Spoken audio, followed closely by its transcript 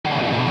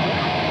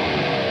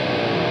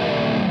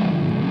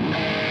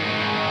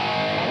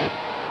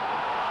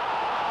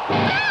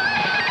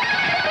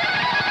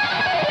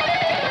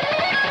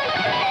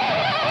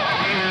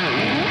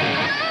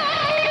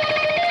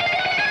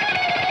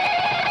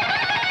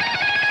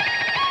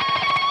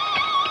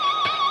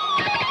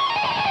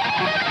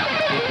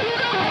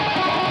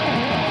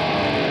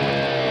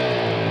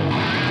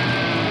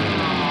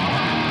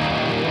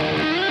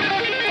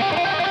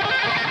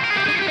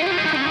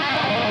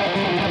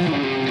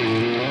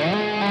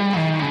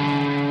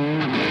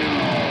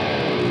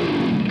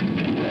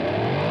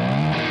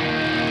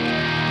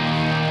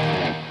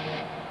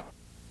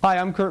Hi,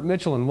 I'm Curt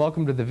Mitchell, and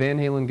welcome to the Van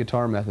Halen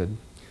Guitar Method.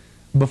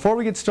 Before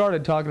we get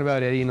started talking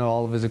about Eddie and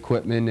all of his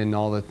equipment and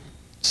all the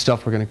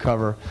stuff we're going to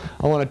cover,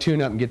 I want to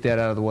tune up and get that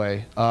out of the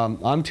way.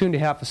 I'm tuned to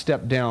half a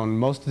step down.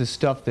 Most of the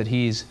stuff that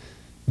he's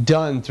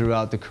done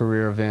throughout the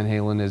career of Van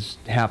Halen is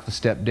half a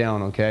step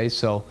down, okay?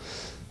 So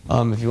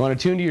if you want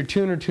to tune to your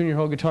tuner, tune your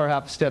whole guitar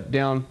half a step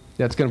down,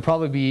 that's going to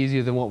probably be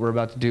easier than what we're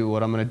about to do.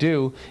 What I'm going to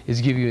do is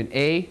give you an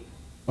A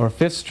or a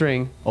fifth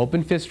string,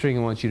 open fifth string.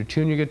 I want you to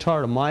tune your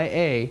guitar to my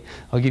A.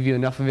 I'll give you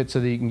enough of it so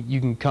that you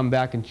can come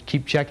back and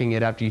keep checking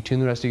it after you tune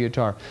the rest of your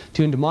guitar.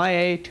 Tune to my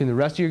A, tune the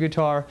rest of your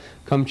guitar,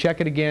 come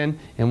check it again,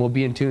 and we'll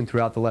be in tune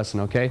throughout the lesson,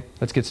 okay?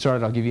 Let's get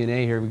started. I'll give you an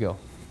A. Here we go.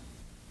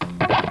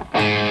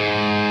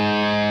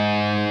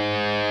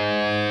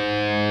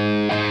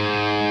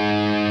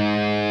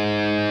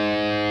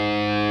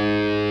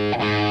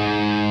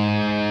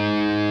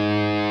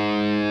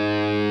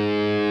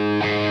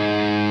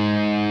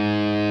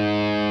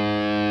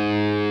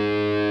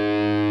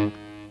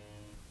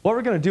 What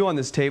we're going to do on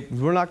this tape,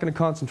 we're not going to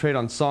concentrate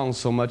on songs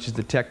so much as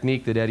the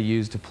technique that Eddie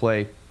used to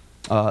play,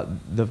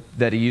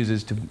 that he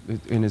uses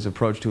in his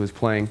approach to his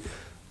playing.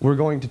 We're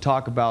going to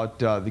talk about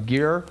the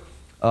gear,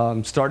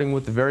 starting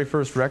with the very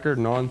first record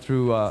and on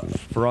through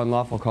For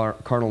Unlawful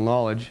Carnal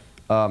Knowledge.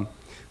 We'll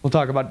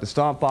talk about the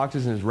stomp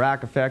boxes and his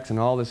rack effects and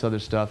all this other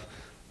stuff.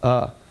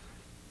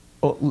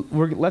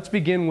 Let's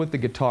begin with the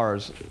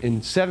guitars.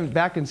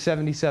 Back in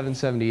 77,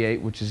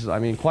 78, which is, I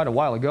mean, quite a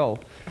while ago,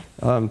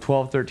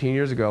 12, 13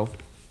 years ago,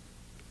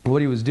 what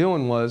he was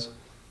doing was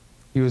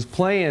he was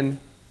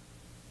playing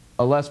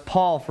a Les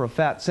Paul for a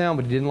fat sound,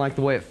 but he didn't like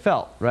the way it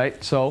felt,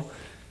 right? So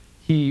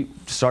he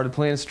started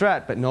playing a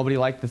Strat, but nobody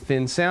liked the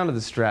thin sound of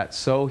the Strat.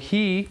 So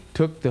he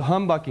took the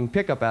humbucking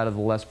pickup out of the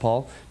Les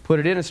Paul,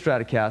 put it in a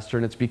Stratocaster,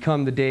 and it's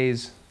become the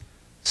day's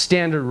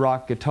standard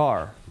rock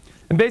guitar.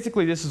 And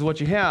basically this is what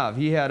you have.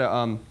 He had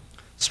a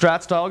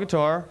Strat-style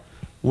guitar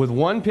with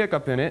one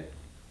pickup in it,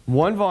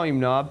 one volume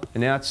knob,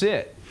 and that's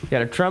it. He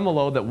had a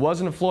tremolo that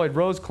wasn't a Floyd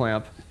Rose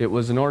clamp. It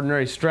was an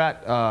ordinary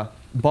Strat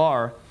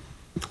bar,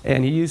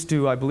 and he used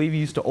to, I believe he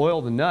used to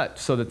oil the nut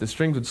so that the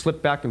strings would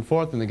slip back and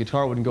forth and the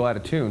guitar wouldn't go out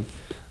of tune,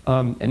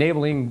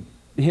 enabling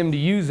him to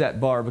use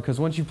that bar, because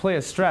once you play a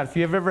Strat, if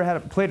you've ever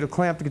played a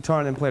clamped guitar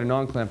and then played a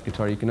non-clamped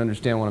guitar, you can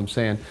understand what I'm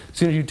saying. As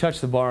soon as you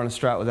touch the bar on a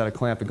Strat without a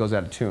clamp, it goes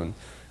out of tune.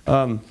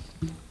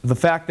 The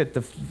fact that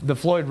the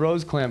Floyd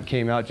Rose clamp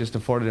came out just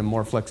afforded him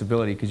more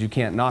flexibility, because you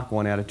can't knock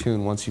one out of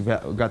tune once you've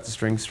got the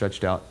strings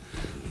stretched out.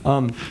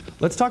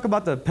 Let's talk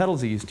about the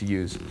pedals he used to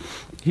use.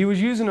 He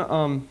was using,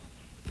 on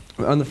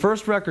the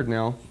first record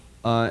now,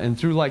 and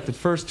through like the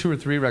first 2 or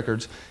 3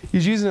 records,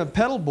 he's using a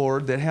pedal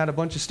board that had a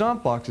bunch of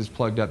stomp boxes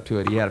plugged up to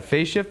it. He had a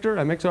phase shifter,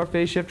 a MXR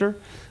phase shifter,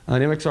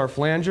 an MXR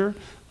flanger.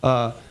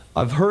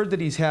 I've heard that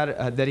he had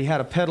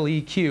a pedal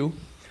EQ.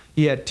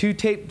 He had 2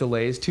 tape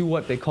delays, 2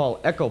 what they call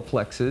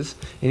echoplexes,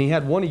 and he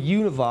had one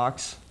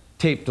Univox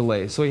tape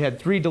delay. So he had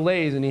 3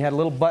 delays, and he had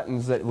little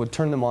buttons that would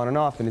turn them on and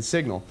off in his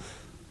signal.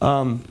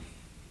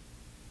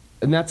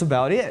 And that's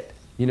about it.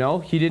 You know,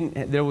 he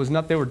didn't. There was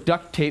not. They were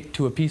duct taped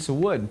to a piece of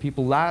wood. And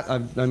people laugh. I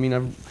mean,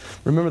 I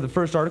remember the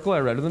first article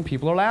I read of him.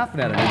 People are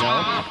laughing at him, you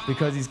know,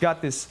 because he's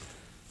got this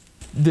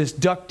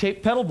duct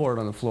tape pedal board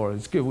on the floor.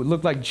 It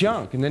looked like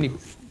junk. And then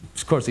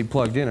of course, he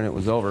plugged in and it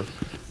was over.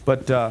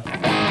 But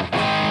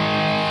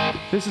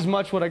this is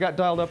much what I got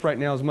dialed up right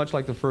now is much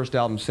like the first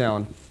album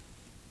sound.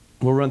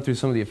 We'll run through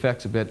some of the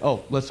effects a bit.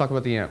 Oh, let's talk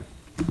about the amp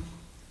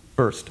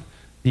first.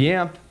 The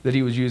amp that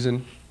he was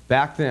using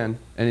back then,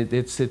 and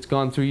it's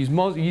gone through,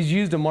 he's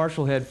used a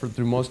Marshall head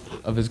through most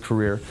of his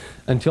career.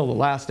 Until the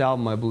last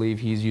album, I believe,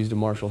 he's used a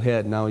Marshall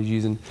head. Now he's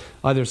using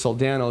either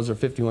Soldanos or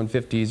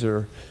 5150s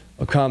or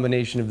a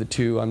combination of the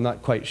two. I'm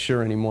not quite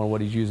sure anymore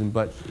what he's using,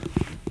 but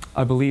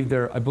I believe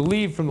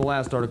from the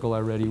last article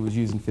I read, he was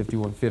using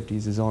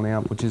 5150s, his own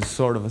amp, which is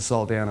sort of a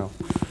Soldano,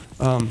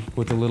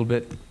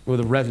 with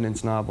a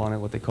resonance knob on it,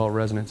 what they call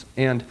resonance.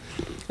 And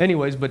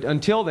anyways, but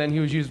until then, he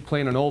was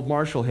playing an old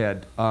Marshall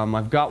head.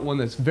 I've got one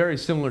that's very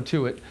similar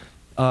to it.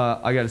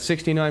 I got a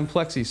 69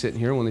 Plexi sitting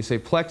here. When they say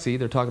Plexi,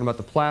 they're talking about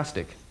the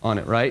plastic on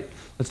it, right?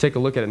 Let's take a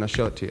look at it and I'll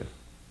show it to you.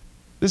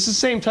 This is the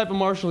same type of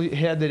Marshall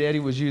head that Eddie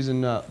was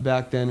using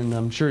back then, and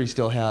I'm sure he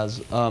still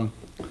has.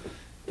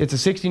 It's a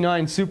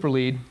 69 Super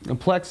Lead, and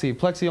Plexi.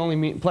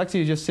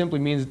 Plexi just simply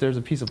means that there's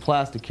a piece of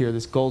plastic here.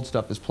 This gold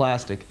stuff is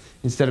plastic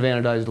instead of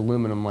anodized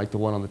aluminum like the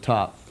one on the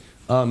top.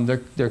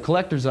 They're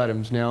collector's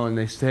items now, and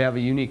they have a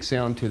unique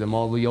sound to them.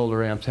 All the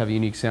older amps have a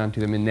unique sound to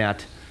them in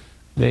that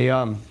they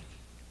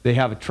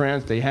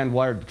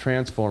hand-wired the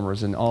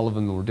transformers, and all of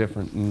them were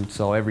different, and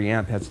so every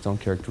amp has its own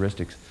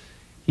characteristics.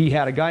 He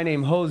had a guy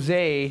named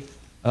Jose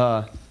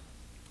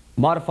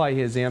modify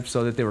his amps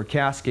so that they were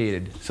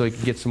cascaded, so he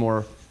could get some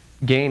more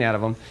gain out of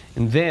them,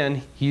 and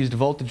then he used a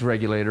voltage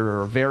regulator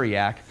or a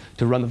variac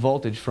to run the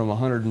voltage from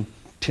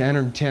 110,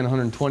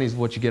 120 is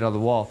what you get out of the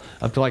wall,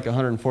 up to like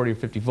 140 or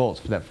 50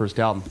 volts for that first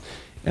album,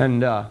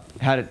 and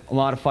had it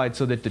modified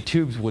so that the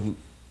tubes would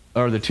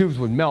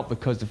melt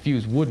because the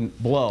fuse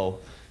wouldn't blow.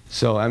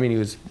 So I mean,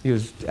 he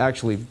was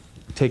actually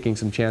taking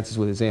some chances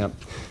with his amp.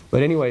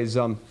 But anyways,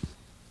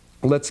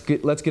 let's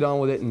get on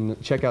with it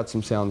and check out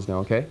some sounds now,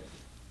 okay?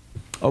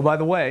 Oh, by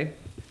the way,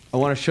 I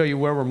want to show you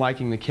where we're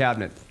miking the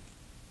cabinet.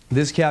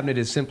 This cabinet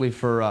is simply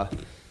for us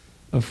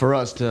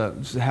to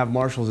have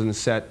Marshalls in the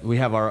set. We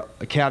have our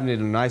cabinet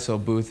in an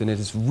ISO booth, and it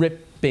is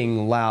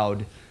ripping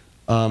loud.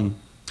 And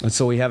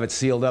so we have it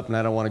sealed up, and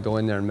I don't want to go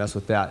in there and mess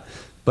with that.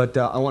 But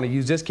I want to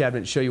use this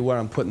cabinet to show you where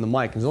I'm putting the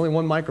mic. There's only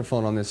one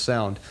microphone on this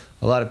sound.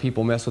 A lot of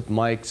people mess with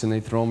mics, and they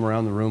throw them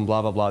around the room,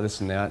 blah, blah, blah, this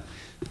and that.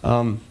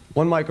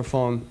 One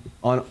microphone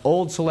on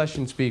old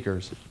Celestion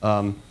speakers.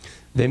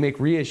 They make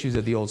reissues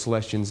of the old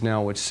Celestions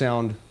now, which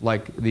sound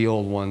like the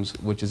old ones,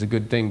 which is a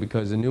good thing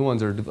because the new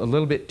ones are a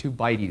little bit too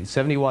bitey.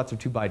 70 watts are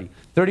too bitey.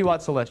 30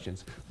 watt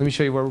Celestions. Let me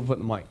show you where we're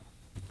putting the mic.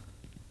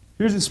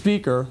 Here's a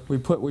speaker.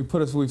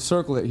 We've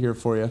circled it here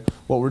for you.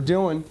 What we're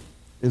doing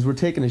is we're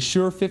taking a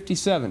Shure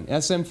 57,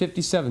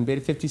 SM57,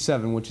 Beta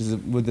 57, which is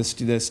with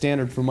the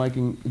standard for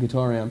miking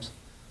guitar amps.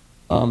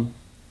 And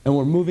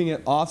we're moving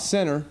it off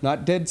center,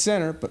 not dead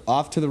center, but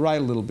off to the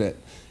right a little bit.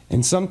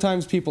 And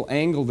sometimes people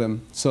angle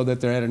them so that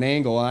they're at an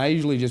angle. I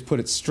usually just put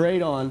it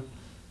straight on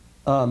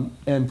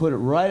and put it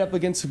right up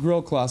against the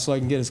grill cloth so I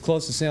can get as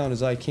close to sound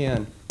as I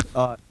can.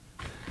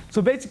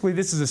 So basically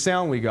this is the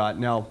sound we got.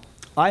 Now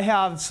I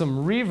have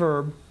some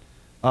reverb.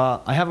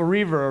 I have a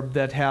reverb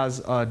that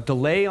has a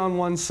delay on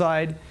one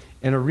side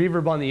and a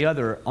reverb on the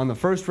other. On the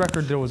first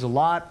record there was a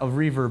lot of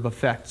reverb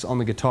effects on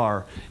the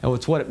guitar, and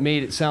it's what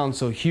made it sound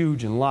so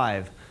huge and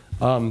live.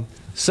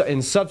 So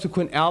in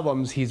subsequent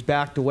albums, he's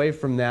backed away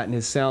from that, and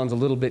his sound's a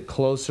little bit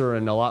closer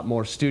and a lot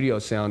more studio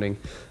sounding.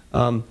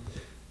 It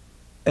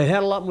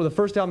had a lot more. The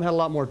first album had a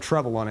lot more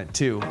treble on it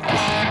too.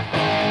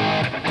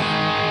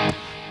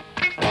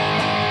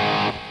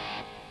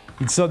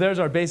 And so there's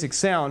our basic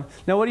sound.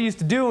 Now, what he used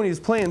to do when he was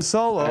playing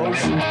solos,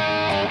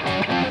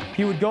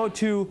 he would go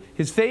to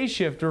his phase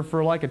shifter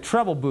for like a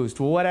treble boost.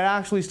 Well, what it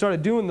actually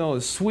started doing though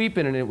is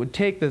sweeping, and it would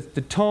take the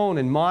tone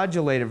and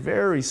modulate it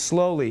very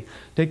slowly.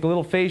 Take the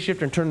little phase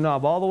shifter and turn the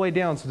knob all the way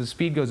down so the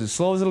speed goes as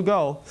slow as it'll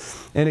go.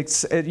 And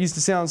it used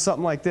to sound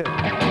something like this.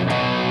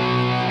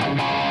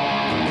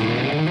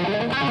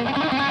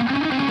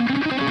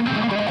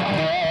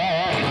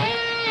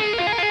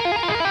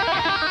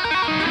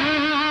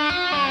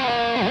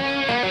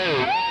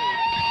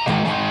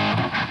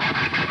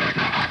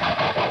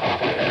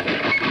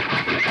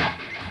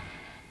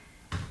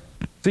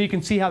 So you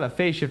can see how the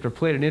phase shifter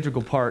played an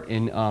integral part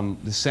in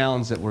the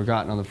sounds that were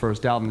gotten on the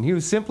first album. And he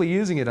was simply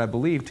using it, I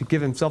believe, to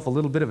give himself a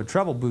little bit of a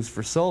treble boost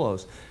for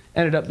solos.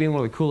 Ended up being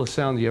one of the coolest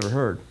sounds you ever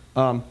heard.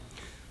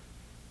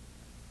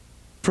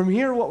 From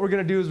here, what we're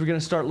going to do is we're going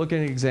to start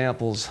looking at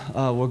examples.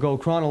 We'll go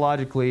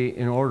chronologically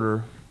in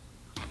order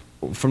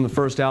from the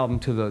first album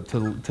to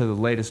the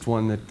latest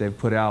one that they've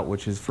put out,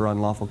 which is for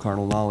Unlawful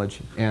Carnal Knowledge.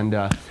 And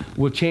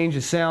we'll change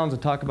the sounds and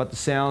talk about the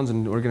sounds,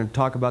 and we're going to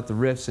talk about the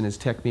riffs and his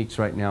techniques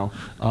right now,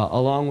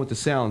 along with the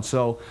sounds.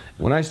 So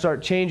when I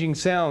start changing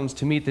sounds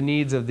to meet the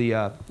needs of the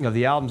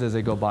albums as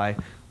they go by,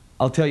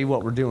 I'll tell you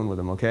what we're doing with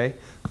them, okay?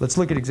 Let's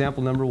look at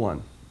example number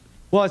 1.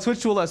 Well, I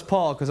switched to a Les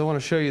Paul because I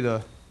want to show you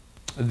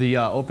the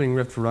opening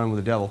riff for Run with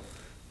the Devil.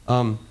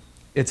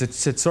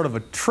 It's sort of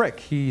a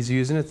trick he's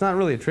using. It's not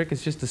really a trick,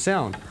 it's just a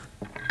sound.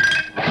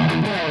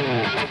 And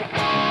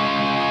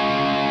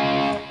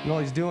all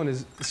he's doing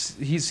is,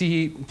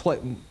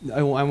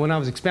 when I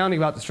was expounding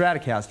about the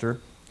Stratocaster,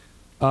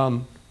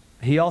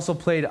 he also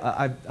played,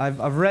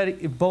 I've read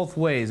it both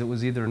ways. It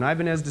was either an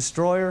Ibanez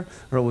Destroyer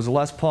or it was a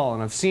Les Paul,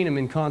 and I've seen him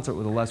in concert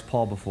with a Les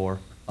Paul before.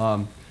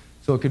 So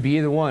it could be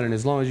either one, and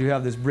as long as you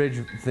have this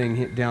bridge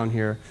thing down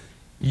here,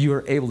 you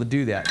are able to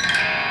do that.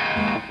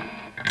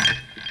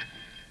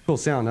 Cool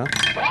sound, huh?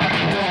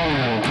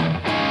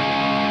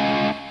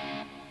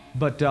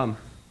 But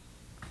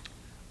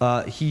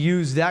he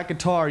used that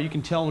guitar. You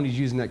can tell when he's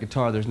using that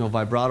guitar. There's no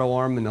vibrato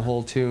arm in the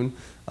whole tune.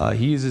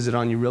 He uses it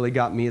on You Really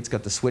Got Me. It's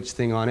got the switch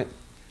thing on it.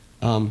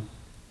 I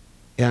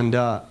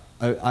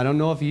don't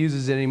know if he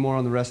uses it anymore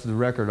on the rest of the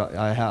record.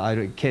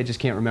 I just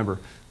can't remember.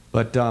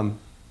 But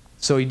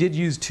so he did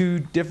use 2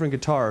 different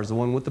guitars, the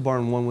one with the bar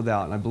and one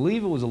without. And I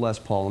believe it was a Les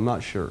Paul. I'm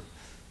not sure.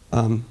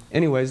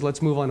 Anyways,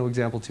 let's move on to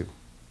example 2.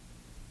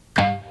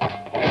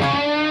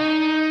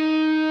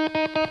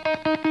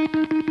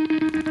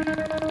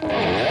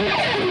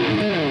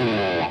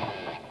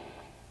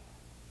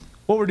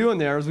 What we're doing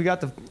there is we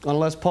got on a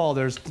Les Paul,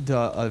 there's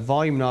a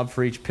volume knob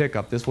for each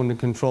pickup. This one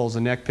controls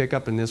the neck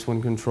pickup, and this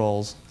one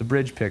controls the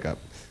bridge pickup.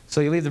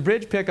 So you leave the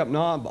bridge pickup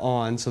knob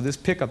on, so this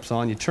pickup's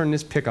on. You turn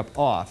this pickup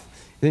off.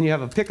 Then you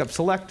have a pickup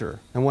selector.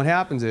 And what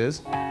happens is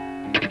you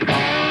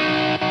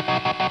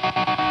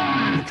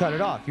cut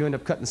it off. You end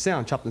up cutting the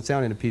sound, chopping the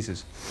sound into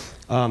pieces.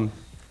 I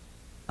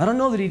don't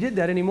know that he did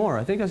that anymore.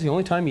 I think that's the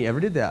only time he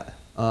ever did that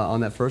on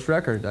that first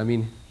record. I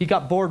mean, he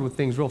got bored with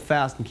things real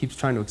fast and keeps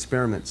trying to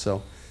experiment.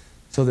 So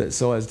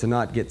as to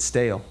not get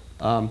stale.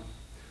 Let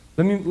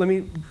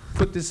me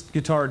put this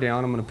guitar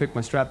down. I'm going to pick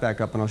my Strat back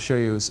up, and I'll show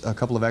you a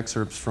couple of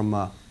excerpts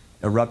from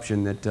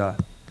Eruption that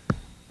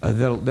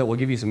will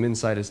give you some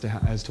insight as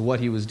to what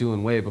he was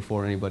doing way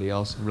before anybody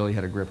else really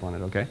had a grip on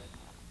it. Okay.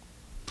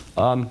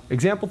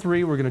 Example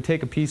 3, we're going to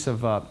take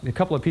a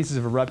couple of pieces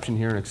of eruption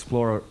here and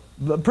explore.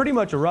 Pretty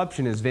much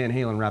eruption is Van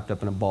Halen wrapped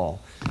up in a ball.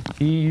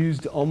 He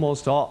used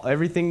almost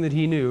everything that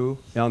he knew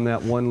on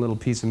that one little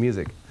piece of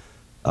music.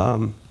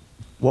 What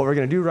we're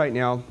going to do right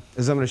now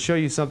is I'm going to show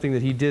you something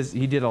that he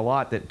did a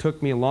lot that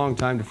took me a long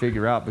time to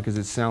figure out because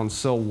it sounds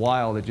so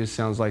wild. It just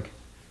sounds like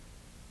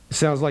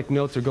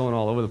notes are going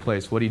all over the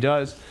place. What he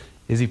does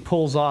is he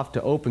pulls off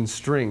to open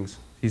strings.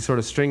 He sort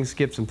of string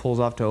skips and pulls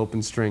off to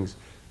open strings.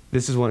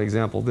 This is one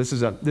example. This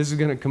is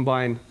going to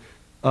combine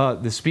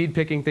the speed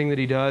picking thing that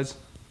he does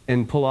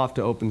and pull off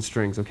to open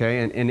strings, okay,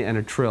 and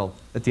a trill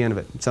at the end of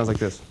it. It sounds like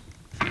this.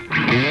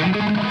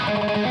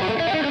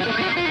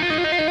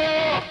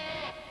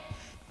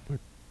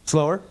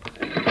 Slower.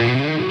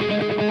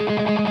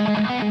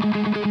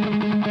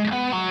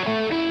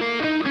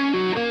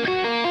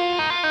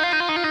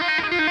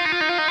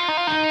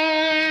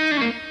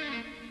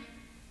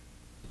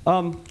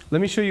 Let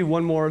me show you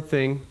one more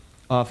thing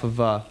off of,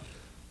 well,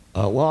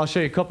 I'll show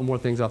you a couple more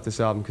things off this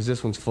album because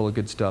this one's full of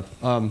good stuff.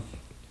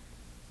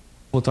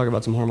 We'll talk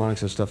about some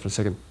harmonics and stuff in a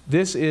second.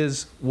 This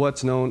is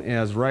what's known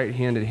as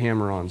right-handed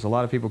hammer-ons. A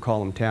lot of people call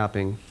them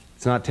tapping.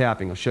 It's not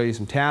tapping. I'll show you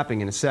some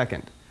tapping in a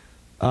second.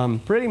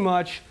 Pretty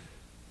much,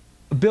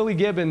 Billy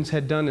Gibbons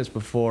had done this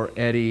before,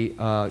 Eddie,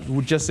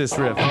 with just this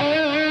riff.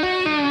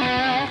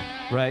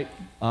 Right?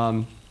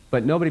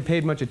 But nobody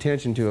paid much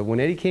attention to it. When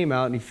Eddie came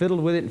out and he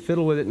fiddled with it,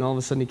 and all of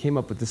a sudden he came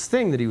up with this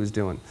thing that he was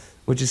doing,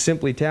 which is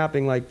simply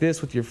tapping like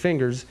this with your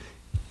fingers,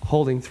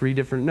 holding 3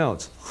 different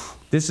notes.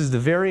 This is the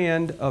very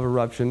end of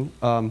Eruption.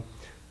 I'm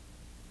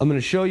going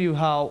to show you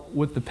how,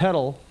 with the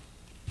pedal,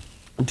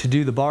 to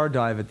do the bar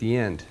dive at the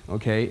end.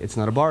 Okay? It's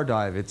not a bar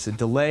dive. It's a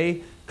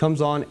delay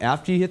comes on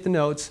after you hit the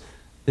notes.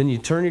 Then you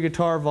turn your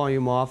guitar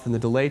volume off, and the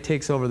delay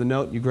takes over the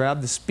note. You grab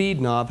the speed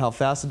knob, how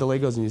fast the delay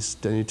goes,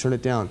 and you turn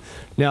it down.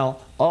 Now,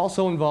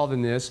 also involved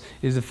in this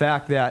is the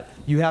fact that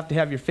you have to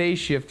have your phase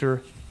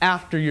shifter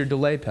after your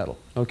delay pedal.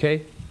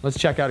 Okay? Let's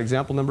check out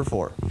example number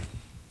 4.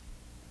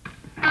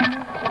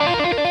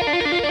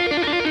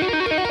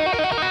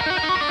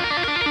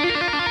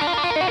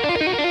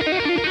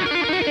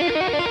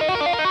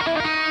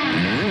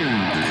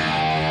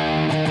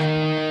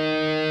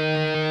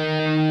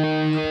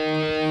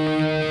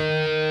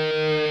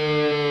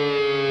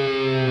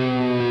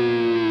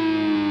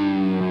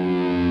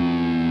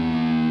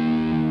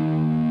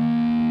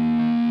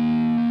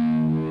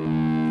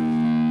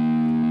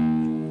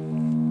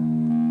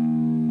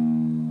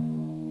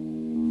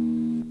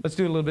 Let's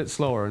do it a little bit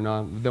slower, and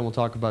then we'll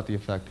talk about the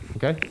effect,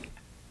 okay?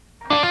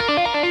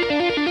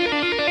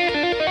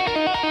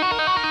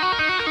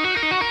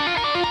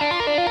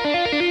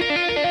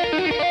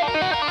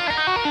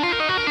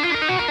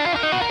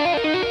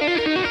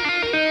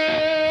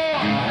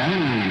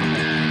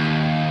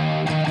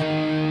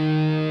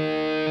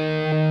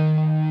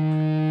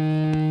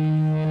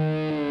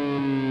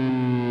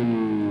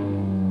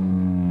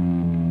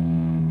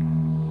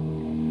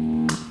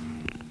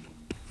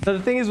 So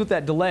the thing is with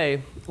that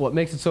delay, what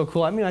makes it so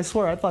cool, I mean, I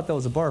swear I thought that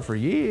was a bar for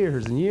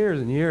years and years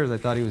and years. I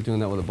thought he was doing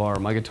that with a bar.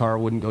 My guitar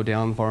wouldn't go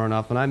down far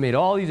enough, and I made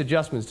all these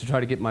adjustments to try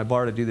to get my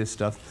bar to do this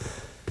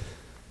stuff.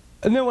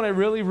 And then when I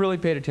really, really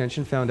paid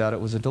attention, found out it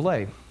was a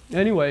delay.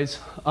 Anyways,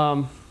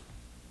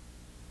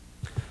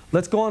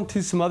 let's go on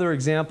to some other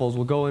examples.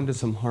 We'll go into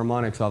some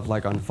harmonics of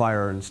like On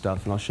Fire and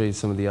stuff, and I'll show you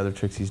some of the other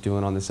tricks he's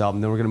doing on this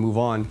album. Then we're going to move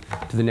on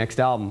to the next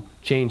album,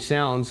 change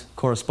sounds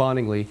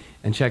correspondingly,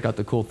 and check out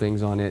the cool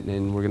things on it,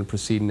 and we're going to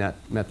proceed in that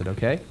method,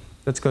 okay?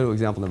 Let's go to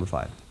example number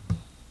 5.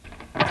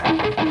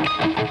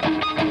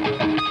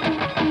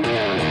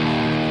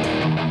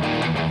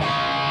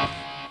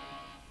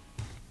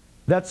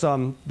 That's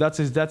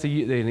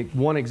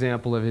one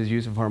example of his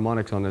use of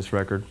harmonics on this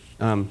record.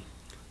 Let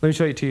me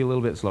show it to you a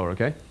little bit slower,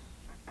 okay?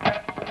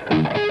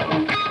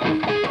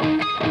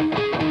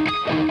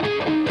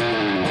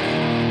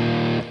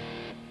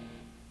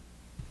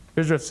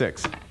 Here's riff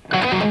 6.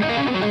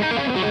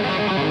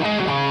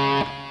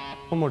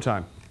 One more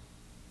time.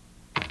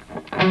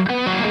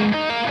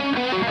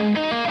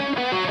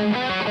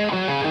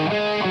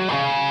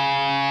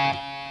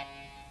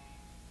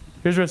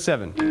 Here's riff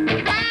 7.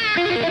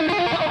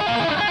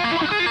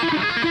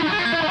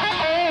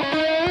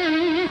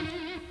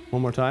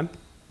 One more time.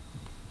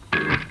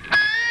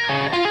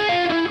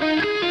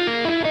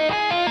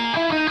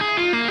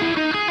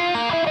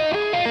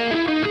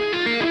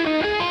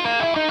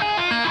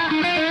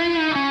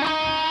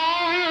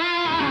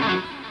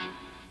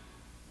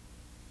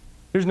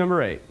 Here's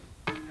number 8.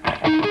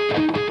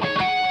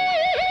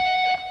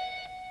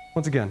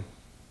 Once again.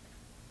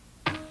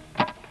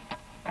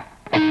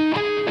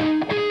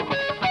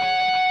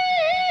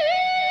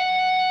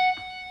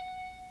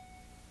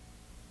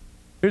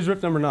 Here's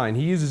riff number 9.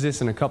 He uses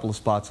this in a couple of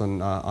spots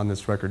on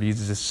this record. He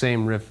uses this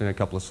same riff in a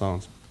couple of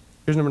songs.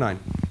 Here's number 9.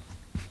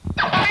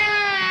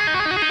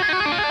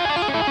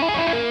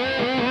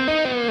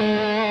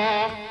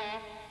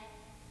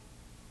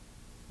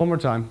 One more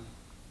time.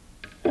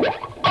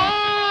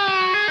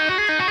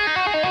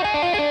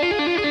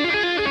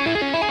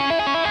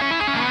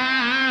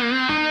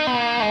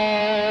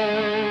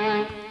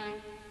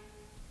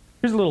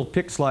 little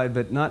pick slide,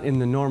 but not in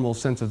the normal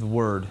sense of the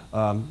word.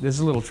 This is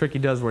a little trick he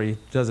does where he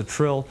does a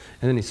trill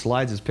and then he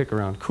slides his pick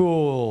around.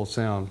 Cool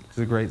sound. It's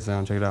a great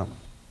sound. Check it out.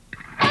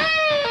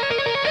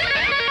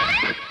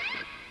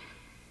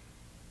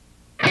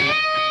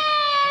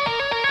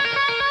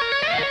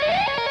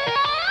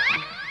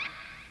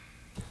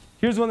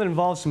 Here's one that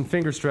involves some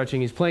finger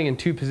stretching. He's playing in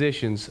two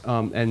positions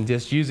and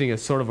just using a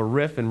sort of a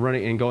riff and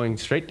running and going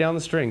straight down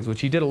the strings,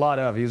 which he did a lot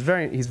of. He's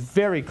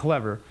very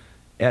clever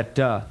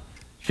at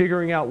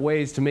figuring out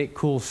ways to make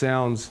cool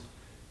sounds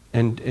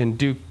and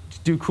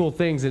do cool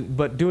things,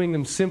 but doing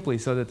them simply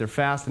so that they're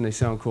fast and they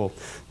sound cool.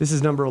 This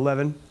is number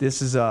 11.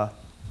 This is a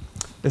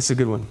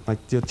good one. Like,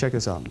 check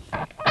this out.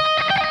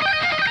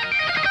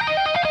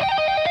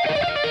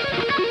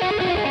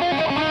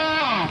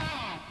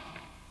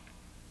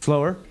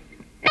 Slower.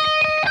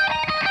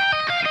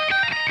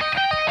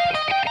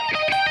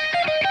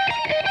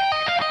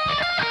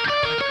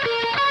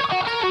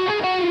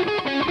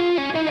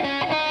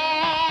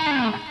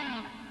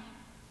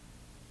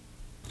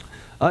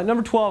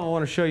 Number 12, I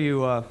want to show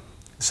you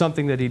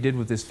something that he did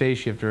with this phase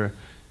shifter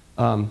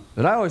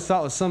that I always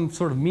thought was some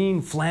sort of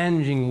mean,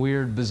 flanging,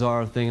 weird,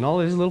 bizarre thing. And all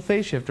it is a little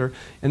phase shifter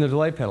and the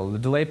delay pedal. The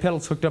delay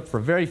pedal's hooked up for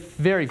a very,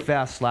 very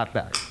fast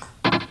slapback.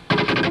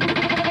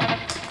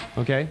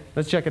 Okay,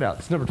 let's check it out.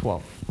 It's number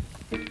 12.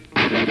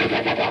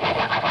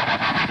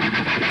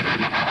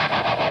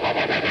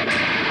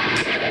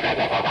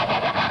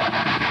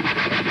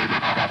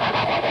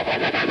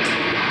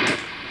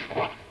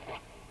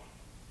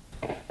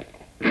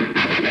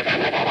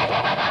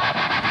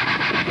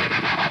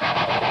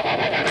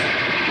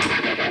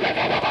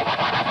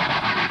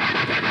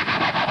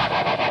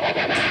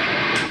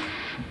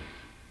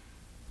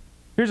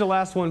 Here's the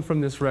last one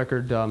from this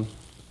record. We're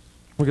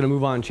going to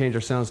move on and change our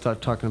sound,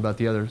 start talking about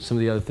some of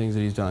the other things that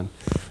he's done.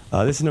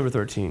 This is number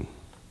 13.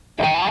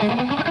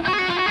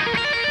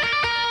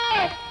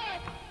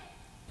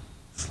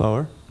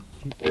 Slower.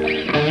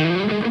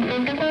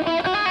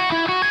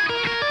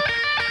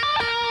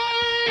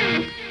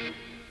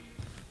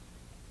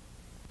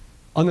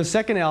 On the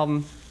second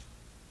album,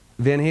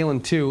 Van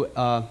Halen 2,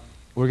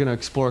 we're going to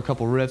explore a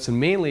couple riffs, and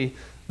mainly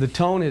the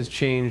tone has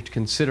changed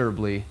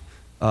considerably.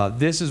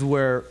 This is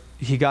where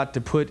he got to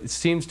put, it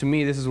seems to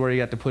me, this is where he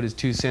got to put his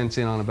 2 cents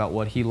in on about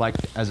what he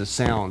liked as a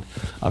sound.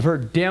 I've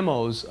heard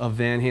demos of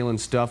Van Halen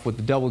stuff with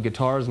the double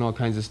guitars and all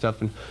kinds of stuff,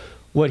 and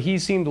what he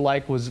seemed to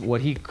like was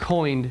what he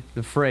coined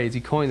the phrase. He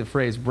coined the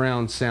phrase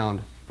brown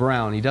sound.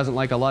 Brown. He doesn't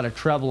like a lot of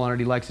treble on it.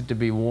 He likes it to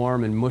be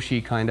warm and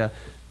mushy kind of,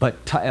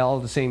 but all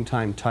at the same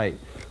time tight.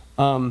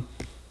 Back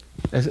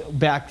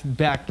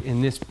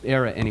in this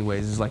era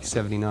anyways, this is like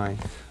 79.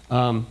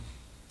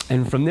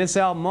 And from this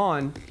album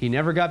on, he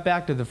never got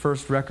back to the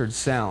first record's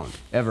sound,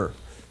 ever.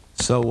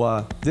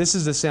 So this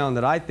is the sound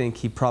that I think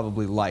he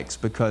probably likes,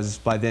 because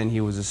by then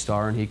he was a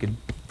star and he could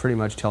pretty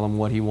much tell him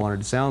what he wanted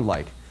to sound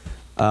like.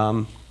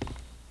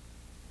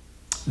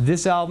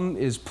 This album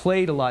is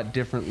played a lot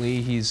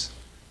differently. He's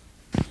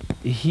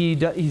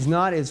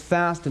not as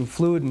fast and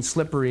fluid and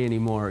slippery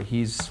anymore.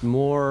 He's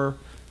more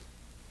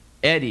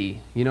Eddie,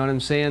 you know what I'm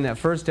saying? That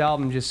first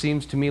album just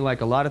seems to me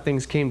like a lot of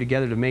things came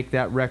together to make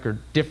that record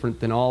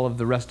different than all of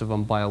the rest of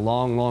them by a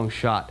long, long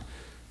shot.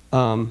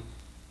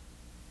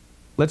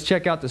 Let's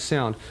check out the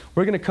sound.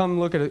 We're going to come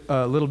look at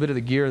a little bit of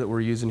the gear that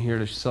we're using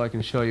here so I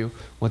can show you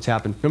what's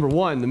happened. Number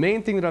one, the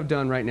main thing that I've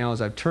done right now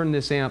is I've turned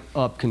this amp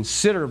up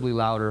considerably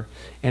louder,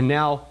 and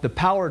now the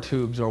power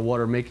tubes are what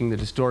are making the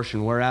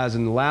distortion, whereas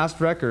in the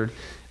last record,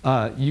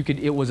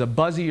 it was a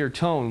buzzier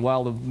tone.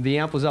 While the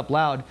amp was up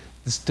loud,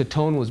 the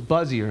tone was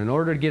buzzier. In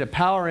order to get a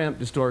power amp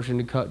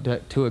distortion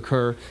to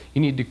occur, you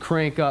need to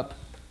crank up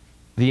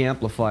the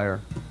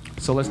amplifier.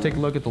 So let's take a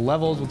look at the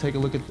levels. We'll take a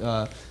look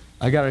at,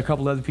 I got a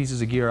couple other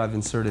pieces of gear I've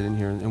inserted in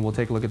here, and we'll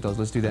take a look at those.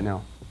 Let's do that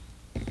now.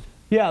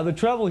 Yeah, the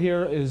treble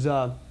here is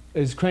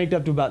cranked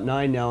up to about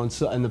 9 now,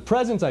 and the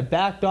presence I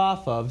backed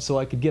off of so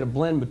I could get a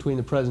blend between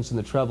the presence and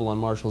the treble on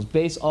Marshall's.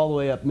 Bass all the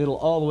way up, middle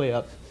all the way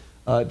up.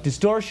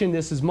 Distortion,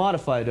 this is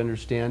modified,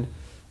 understand.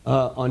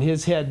 On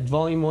his head,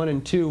 volume 1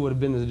 and 2 would have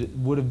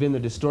been the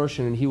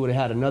distortion, and he would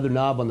have had another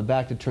knob on the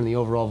back to turn the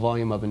overall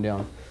volume up and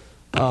down.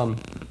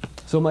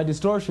 So my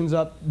distortion's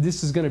up.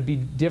 This is going to be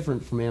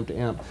different from amp to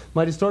amp.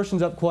 My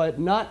distortion's up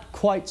not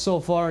quite so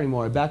far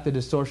anymore. I backed the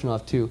distortion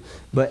off too,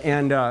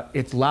 and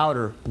it's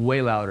louder,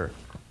 way louder.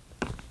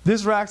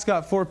 This rack's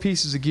got 4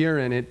 pieces of gear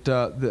in it.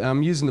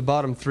 I'm using the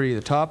bottom 3.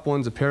 The top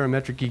one's a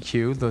parametric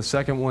EQ. The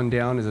second one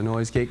down is a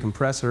noise gate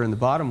compressor, and the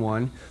bottom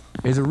one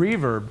is a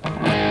reverb.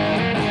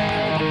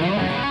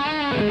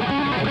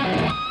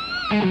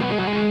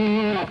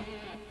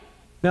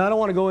 Now, I don't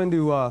want to go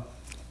into a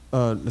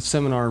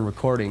seminar and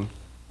recording.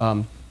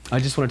 I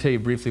just want to tell you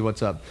briefly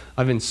what's up.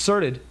 I've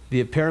inserted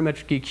the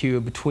parametric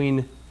EQ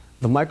between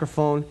the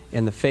microphone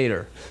and the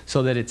fader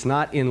so that it's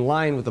not in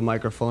line with the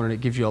microphone, and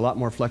it gives you a lot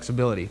more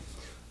flexibility.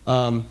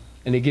 And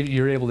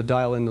you're able to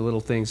dial in the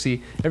little things.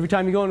 See, every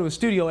time you go into a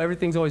studio,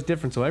 everything's always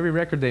different. So every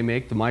record they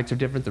make, the mics are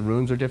different, the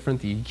rooms are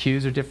different, the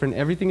EQs are different.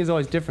 Everything is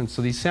always different.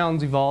 So these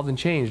sounds evolved and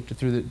changed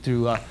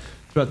through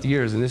throughout the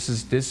years, and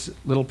this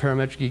little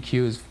parametric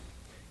EQ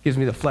gives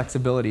me the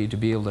flexibility to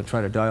be able to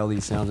try to dial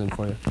these sounds in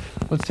for you.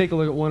 Let's take a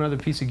look at one other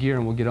piece of gear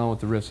and we'll get on with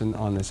the riffs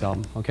on this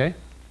album, okay?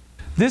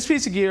 This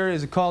piece of gear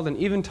is called an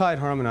Eventide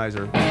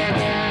harmonizer.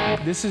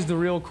 This is the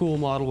real cool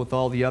model with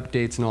all the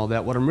updates and all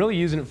that. What I'm really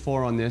using it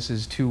for on this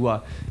is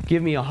to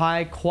give me a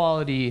high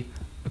quality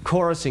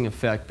chorusing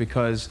effect,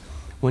 because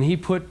when he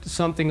put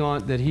something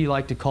on that he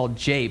liked to call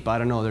jape, I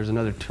don't know, there's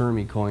another term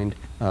he coined,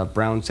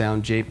 brown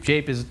sound, jape.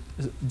 Jape is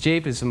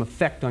some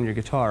effect on your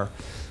guitar.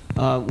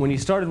 When he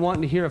started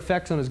wanting to hear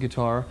effects on his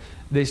guitar,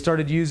 they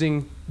started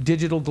using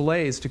digital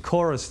delays to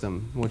chorus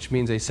them, which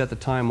means they set the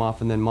time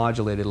off and then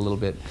modulate it a little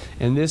bit.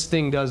 And this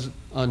thing does,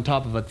 on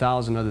top of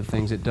 1,000 other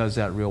things, it does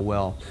that real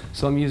well.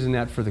 So I'm using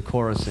that for the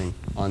chorusing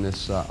on this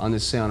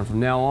sound. And from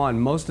now on,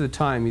 most of the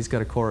time, he's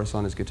got a chorus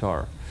on his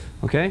guitar.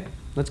 Okay?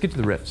 Let's get to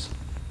the riffs.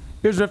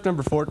 Here's riff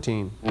number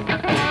 14.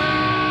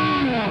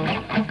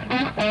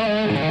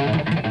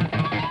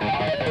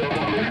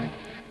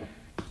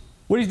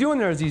 What he's doing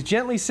there is he's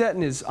gently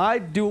setting his, I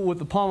do it with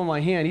the palm of my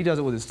hand, he does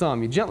it with his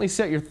thumb. You gently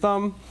set your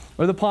thumb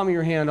or the palm of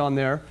your hand on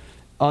there,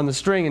 on the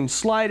string, and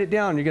slide it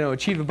down. You're going to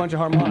achieve a bunch of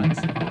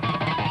harmonics.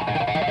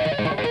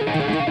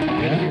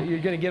 You're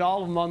going to get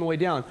all of them on the way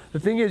down. The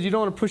thing is, you don't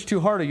want to push too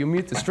hard or you'll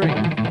mute the string.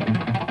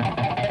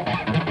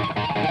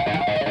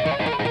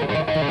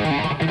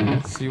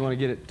 So you want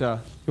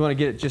to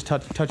get it, just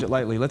touch it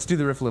lightly. Let's do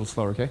the riff a little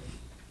slower, okay?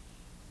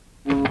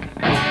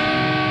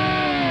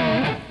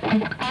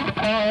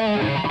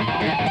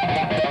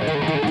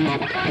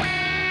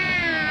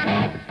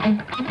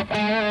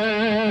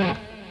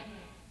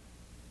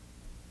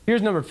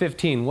 Here's number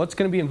 15. What's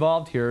going to be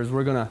involved here is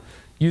we're going to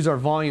use our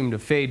volume to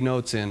fade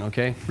notes in,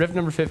 okay? Riff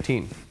number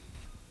 15.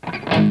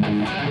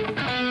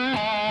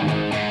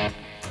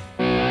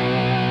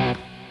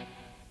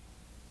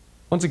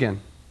 Once again.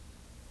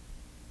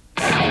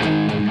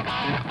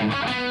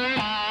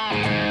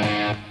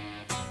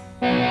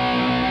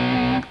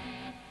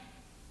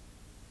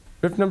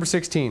 Riff number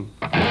 16.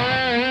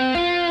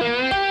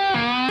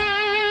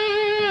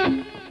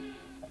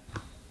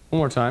 One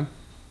more time.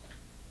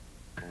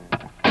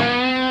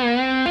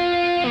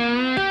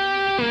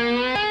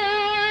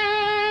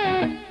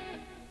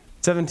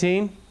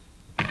 $17.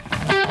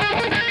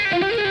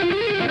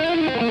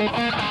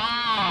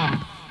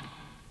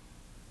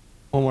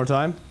 One more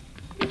time.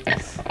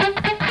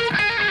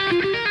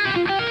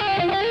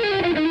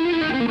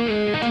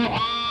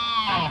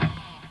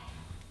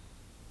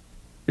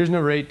 Here's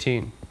number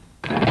 18.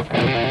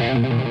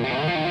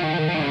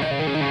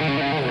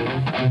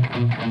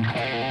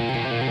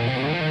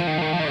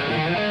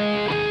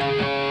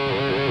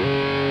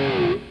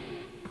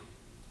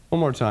 One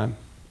more time.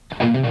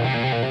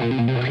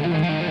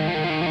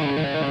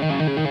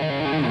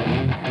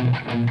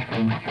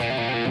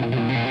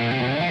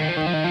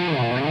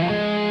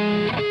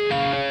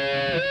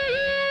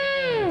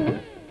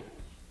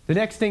 The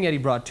next thing Eddie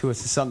brought to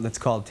us is something that's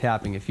called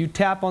tapping. If you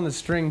tap on the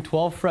string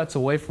 12 frets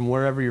away from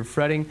wherever you're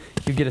fretting,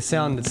 you get a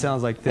sound that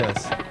sounds like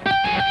this.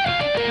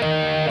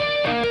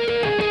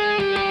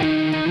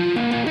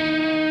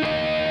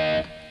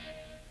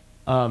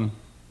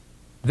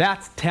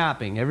 That's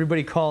tapping.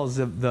 Everybody calls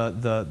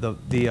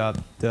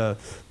the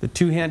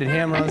two-handed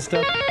hammer on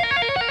stuff.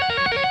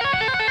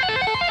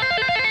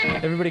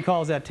 Everybody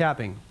calls that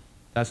tapping.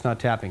 That's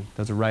not tapping.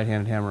 Those are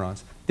right-handed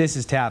hammer-ons. This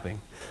is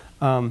tapping.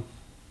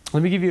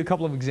 Let me give you a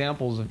couple of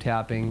examples of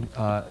tapping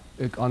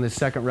on this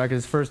second record.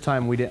 It's the first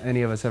time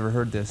any of us ever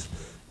heard this,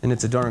 and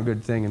it's a darn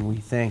good thing, and we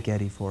thank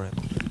Eddie for it.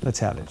 Let's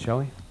have it, shall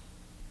we?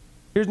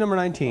 Here's number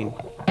 19.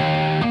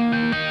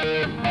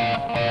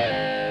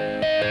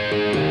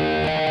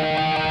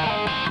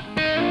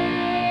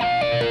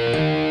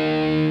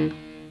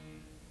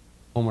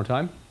 One more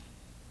time.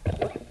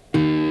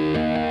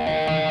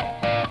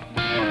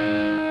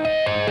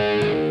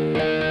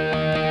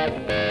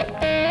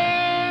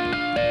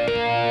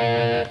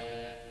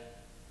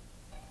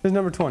 Here's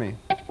number 20.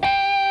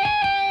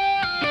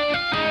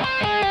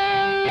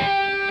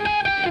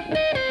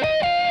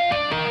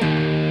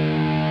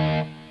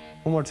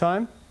 One more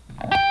time.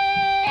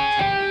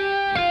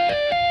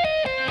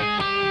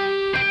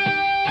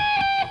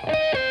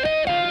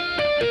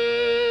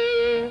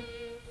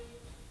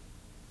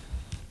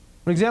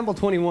 On example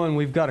 21,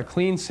 we've got a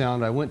clean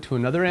sound. I went to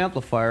another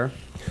amplifier,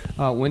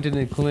 went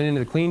into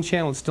the clean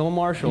channel. It's still a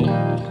Marshall,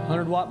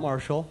 100-watt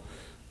Marshall.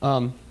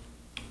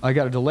 I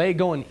got a delay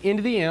going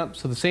into the amp,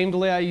 so the same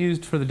delay I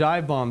used for the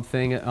dive bomb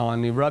thing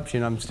on the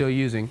Eruption I'm still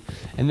using.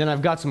 And then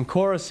I've got some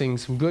chorusing,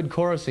 some good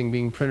chorusing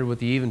being printed with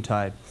the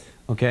Eventide.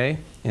 Okay?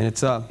 And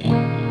it's the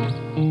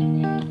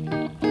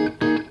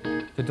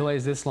delay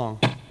is this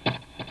long.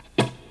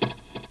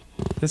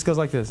 This goes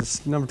like this.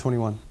 It's number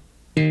 21.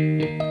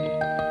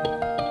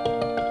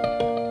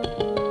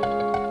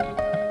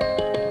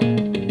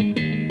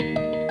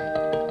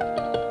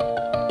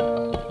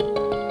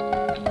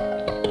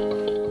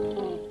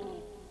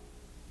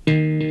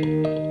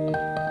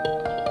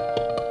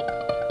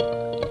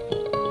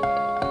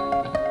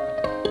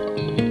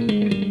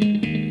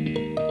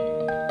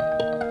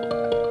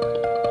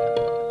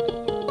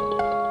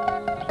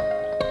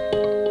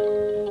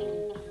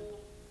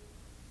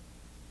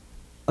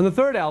 On the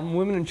third album,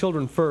 Women and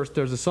Children First,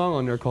 there's a song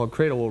on there called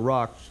Cradle Will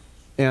Rock.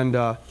 And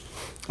I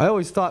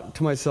always thought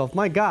to myself,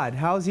 my God,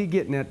 how is he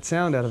getting that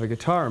sound out of a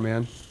guitar,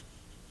 man?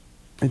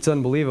 It's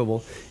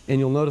unbelievable. And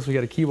you'll notice we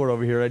got a keyboard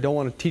over here. I don't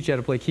want to teach you how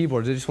to play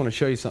keyboards. I just want to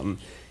show you something.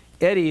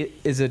 Eddie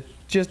is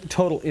just a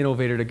total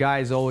innovator. The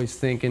guy's always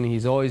thinking.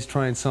 He's always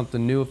trying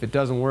something new. If it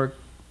doesn't work,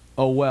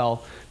 oh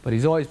well. But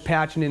he's always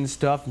patching in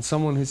stuff. And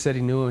someone who said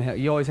he knew him,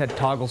 he always had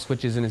toggle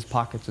switches in his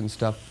pockets and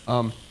stuff.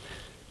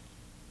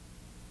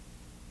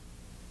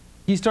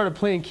 He started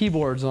playing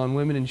keyboards on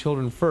Women and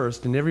Children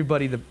First, and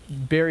everybody that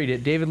buried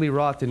it. David Lee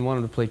Roth didn't want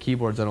him to play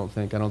keyboards, I don't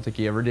think. I don't think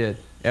he ever did.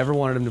 Ever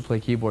wanted him to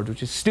play keyboards,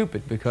 which is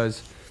stupid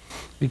because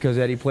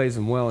Eddie plays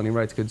them well and he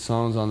writes good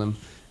songs on them.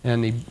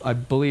 And I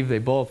believe they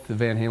both, the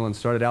Van Halen,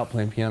 started out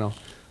playing piano.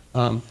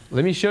 Let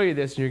me show you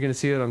this and you're going to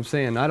see what I'm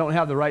saying. I don't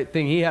have the right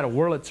thing. He had a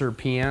Wurlitzer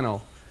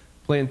piano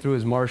playing through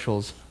his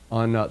Marshalls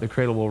on the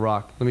Cradle Will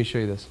Rock. Let me show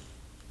you this.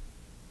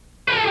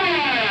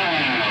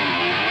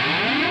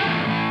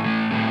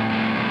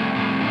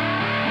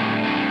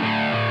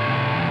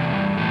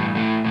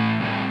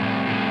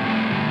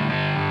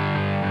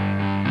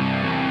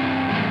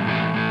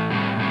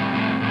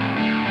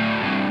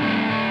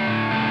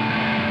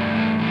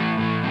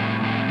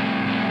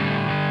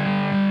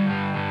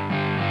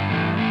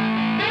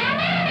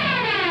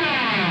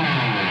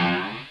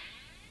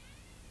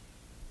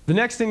 The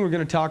next thing we're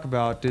going to talk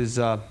about is,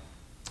 well,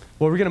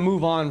 we're going to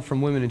move on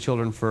from Women and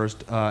Children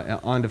First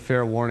on to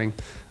Fair Warning.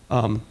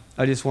 I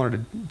just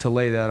wanted to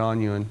lay that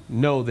on you and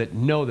know that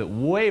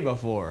way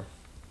before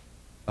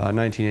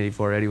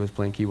 1984 Eddie was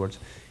playing keyboards.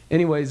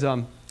 Anyways,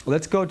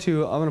 let's go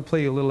to, I'm going to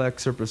play you a little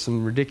excerpt of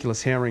some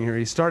ridiculous hammering here.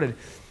 He started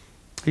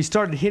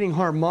hitting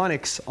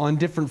harmonics on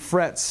different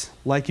frets,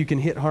 like you can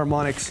hit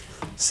harmonics,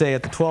 say,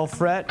 at the 12th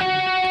fret.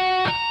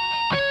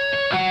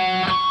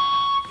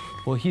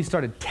 Well, he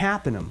started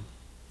tapping them.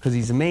 Because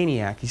he's a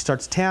maniac. He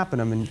starts tapping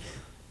them, and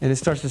it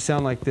starts to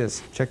sound like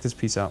this. Check this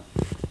piece out.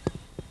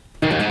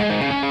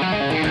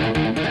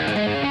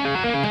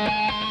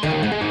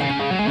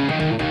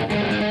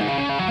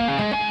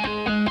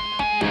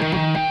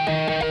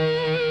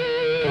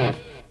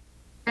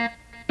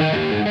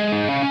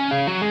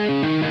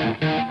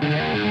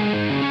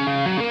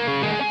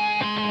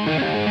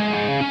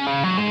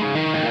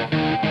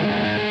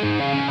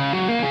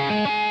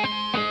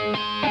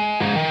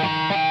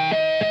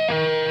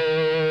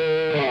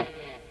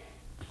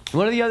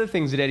 One of the other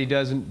things that Eddie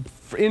does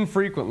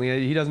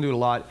infrequently, he doesn't do it a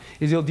lot,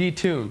 is he'll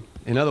detune.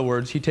 In other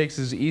words, he takes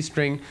his E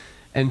string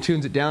and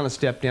tunes it down a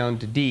step down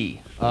to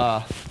D.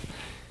 Comes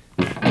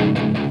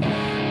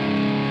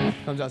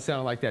out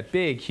sounding like that.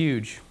 Big,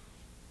 huge,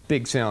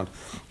 big sound.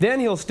 Then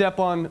he'll step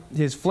on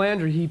his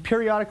flanger. He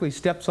periodically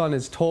steps on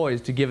his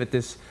toys to give it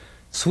this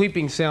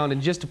sweeping sound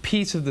in just a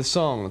piece of the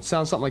song. It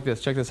sounds something like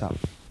this. Check this out.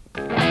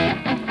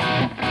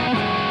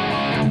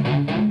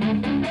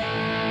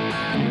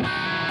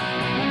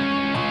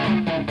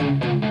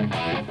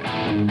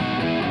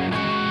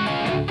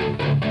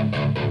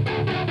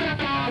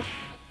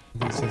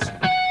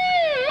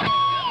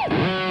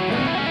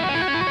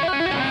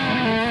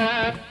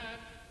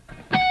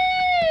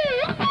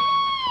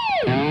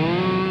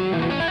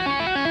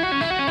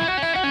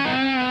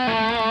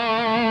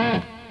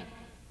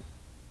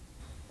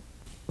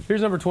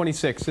 Here's number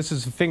 26. This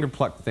is a finger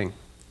pluck thing.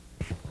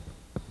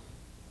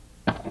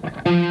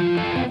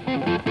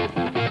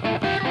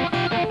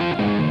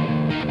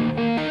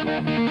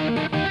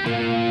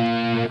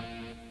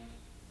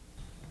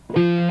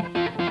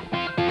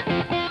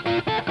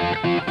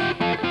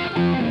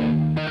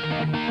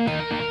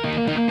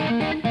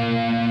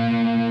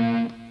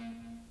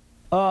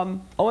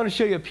 I want to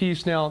show you a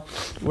piece now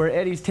where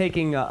Eddie's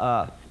taking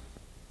a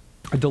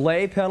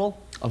delay pedal,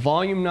 a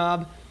volume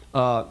knob,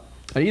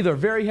 either a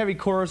very heavy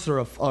chorus or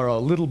a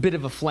little bit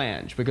of a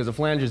flange, because a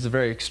flange is a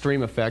very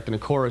extreme effect and a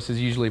chorus is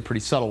usually a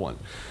pretty subtle one.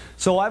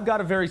 So I've got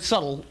a very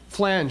subtle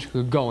flange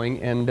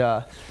going, and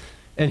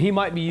he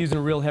might be using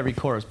a real heavy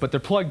chorus, but they're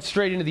plugged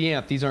straight into the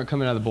amp. These aren't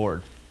coming out of the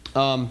board.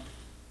 So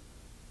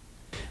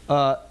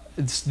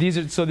this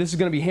is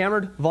going to be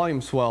hammered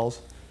volume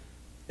swells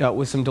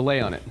with some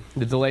delay on it.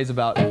 The delay's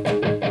about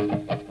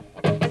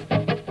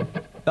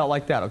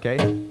like that, okay?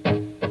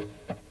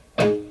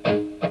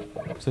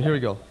 So here we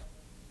go.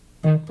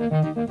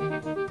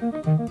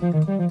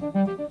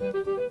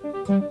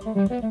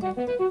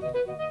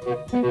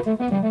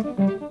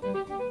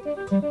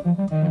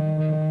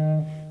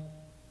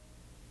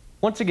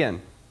 Once again.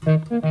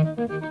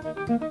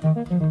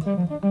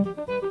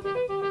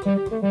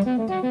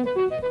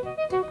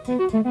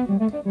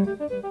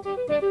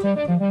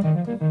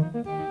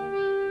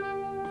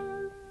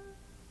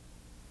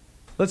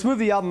 Let's move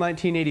the album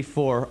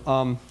 1984.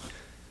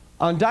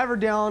 On Diver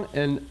Down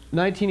in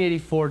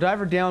 1984,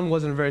 Diver Down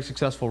wasn't a very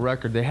successful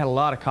record. They had a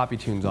lot of copy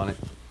tunes on it.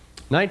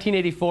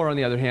 1984, on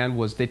the other hand,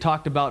 they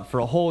talked about for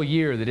a whole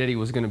year that Eddie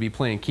was going to be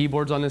playing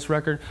keyboards on this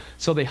record.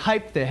 So they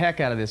hyped the heck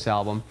out of this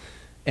album.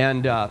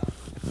 And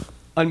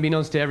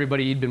unbeknownst to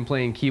everybody, he'd been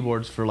playing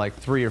keyboards for like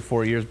 3 or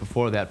 4 years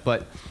before that.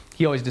 But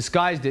he always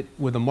disguised it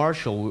with a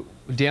Marshall.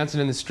 Dancing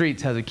in the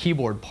Streets has a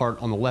keyboard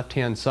part on the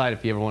left-hand side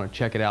if you ever want to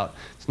check it out.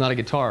 It's not a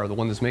guitar. The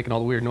one that's making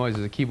all the weird noises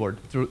is a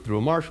keyboard through a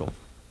Marshall.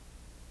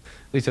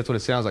 At least that's what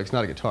it sounds like. It's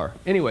not a guitar.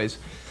 Anyways,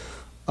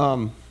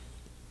 so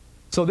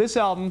this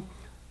album,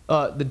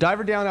 the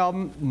Diver Down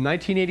album,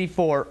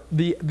 1984,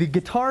 the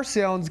guitar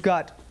sounds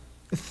got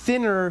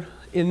thinner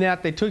in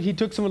that he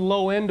took some of the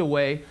low end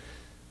away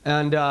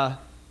and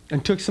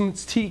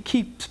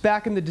keeps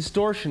backing the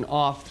distortion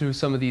off through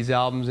some of these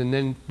albums, and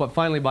then, but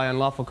finally by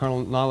Unlawful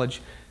Carnal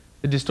Knowledge,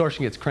 the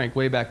distortion gets cranked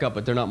way back up,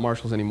 but they're not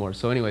Marshalls anymore.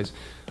 So anyways,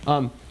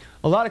 a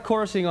lot of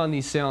chorusing on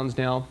these sounds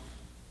now.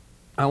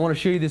 I want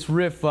to show you this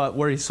riff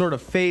where he sort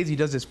of fades. He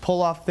does this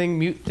pull-off thing,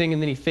 mute thing,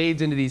 and then he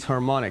fades into these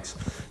harmonics.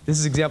 This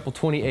is example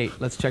 28.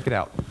 Let's check it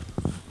out.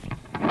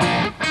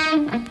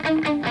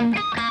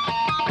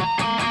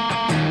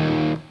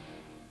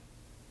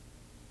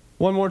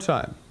 One more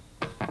time.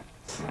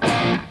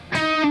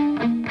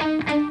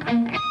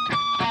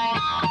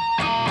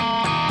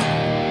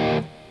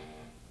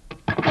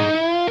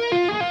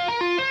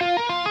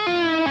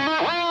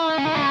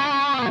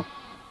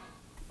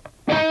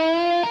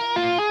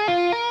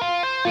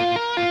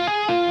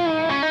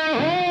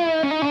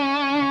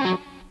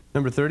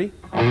 Number 30.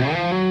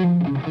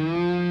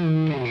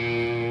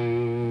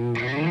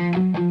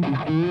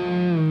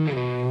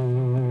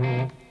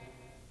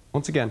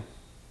 Once again.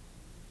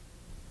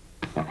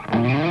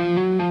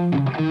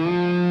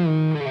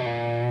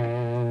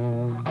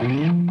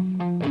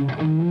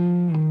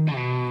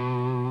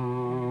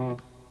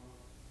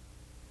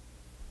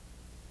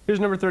 Here's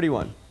number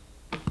 31.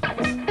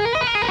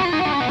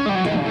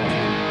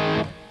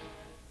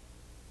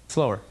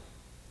 Slower.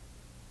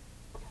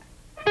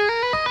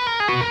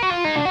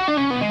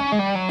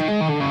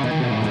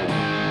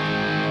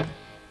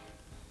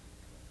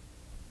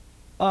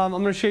 I'm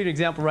going to show you an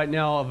example right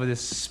now of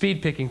this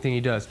speed picking thing he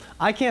does.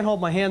 I can't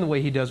hold my hand the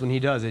way he does when he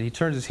does it. He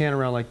turns his hand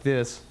around like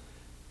this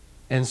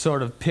and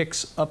sort of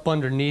picks up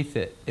underneath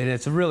it. And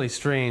it's a really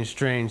strange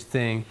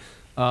thing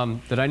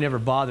that I never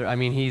bother. I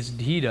mean,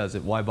 he does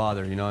it. Why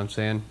bother? You know what I'm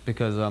saying?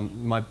 Because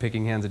my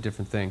picking hand's a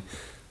different thing.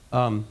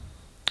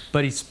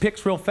 But he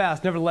picks real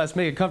fast. Nevertheless,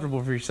 make it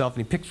comfortable for yourself.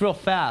 And he picks real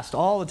fast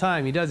all the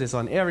time. He does this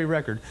on every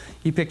record.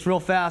 He picks real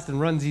fast and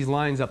runs these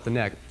lines up the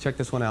neck. Check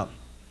this one out.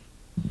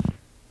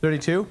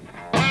 32.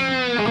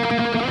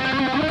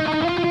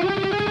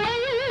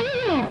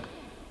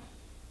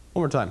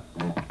 One more time.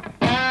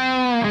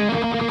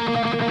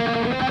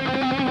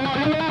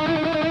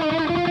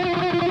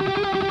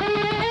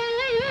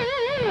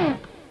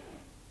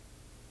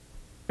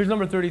 Here's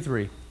number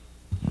 33.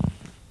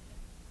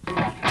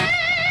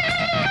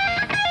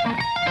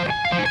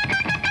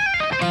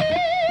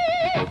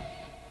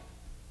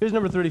 Here's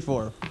number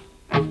 34.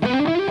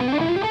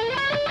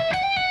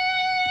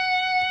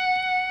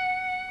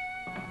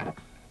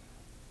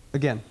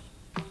 Again.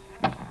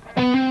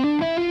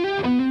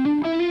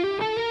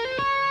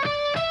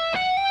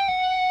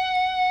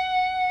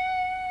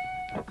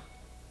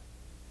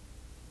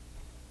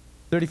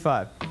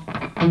 $35.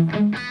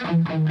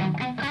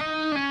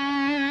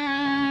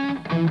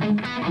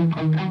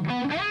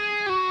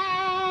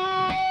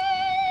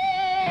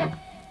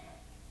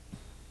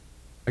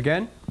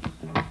 Again.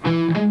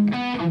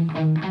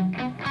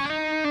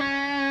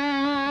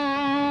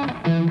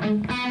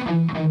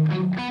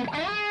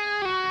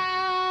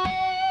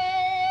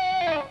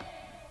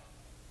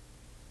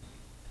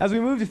 As we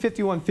moved to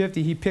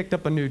 5150, he picked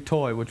up a new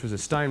toy, which was a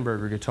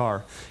Steinberger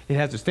guitar. It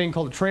has this thing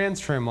called a trans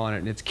trim on it,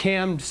 and it's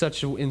cammed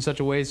in such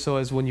a way so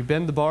as when you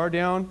bend the bar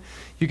down,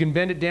 you can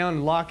bend it down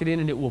and lock it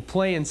in, and it will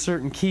play in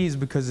certain keys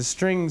because the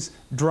strings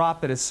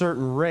drop at a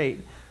certain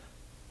rate.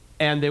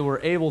 And they were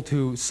able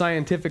to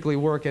scientifically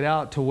work it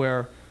out to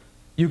where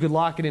you could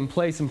lock it in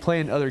place and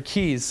play in other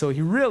keys. So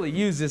he really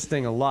used this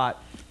thing a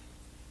lot.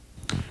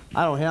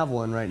 I don't have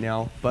one right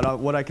now, but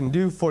what I can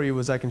do for you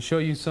is I can show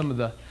you some of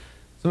the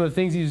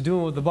things he was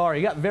doing with the bar.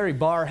 He got very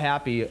bar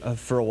happy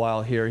for a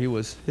while here.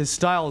 His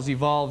styles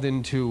evolved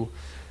into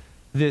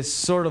this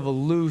sort of a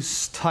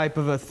loose type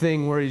of a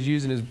thing where he's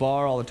using his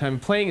bar all the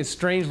time, playing as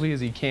strangely as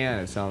he can,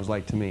 it sounds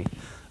like to me.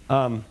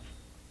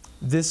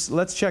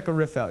 Let's check a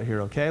riff out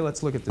here, okay?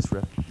 Let's look at this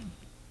riff.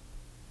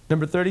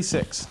 Number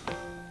 36.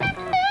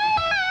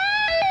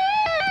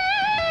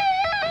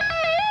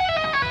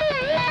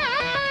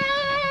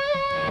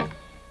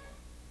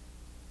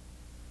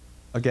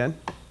 Again.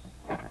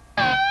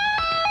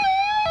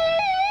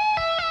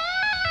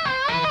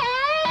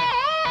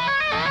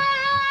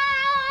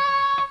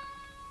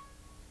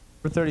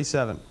 For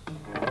 37.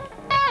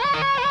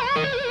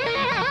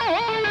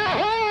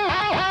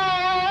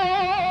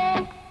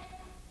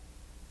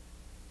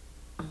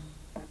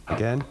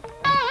 Again.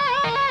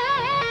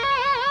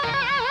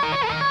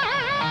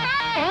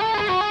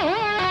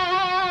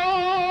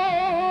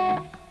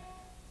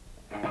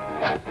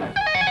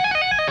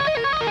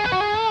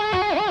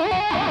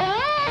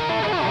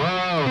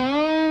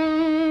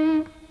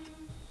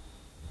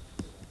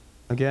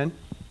 Again.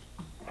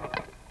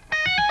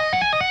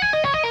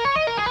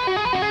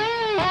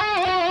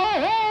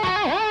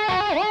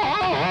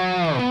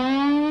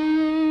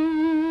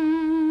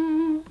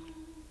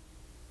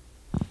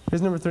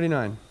 Here's number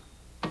 39.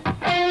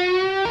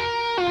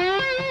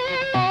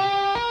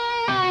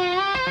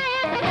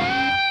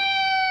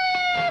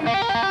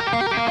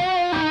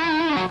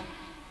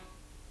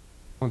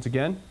 Once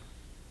again.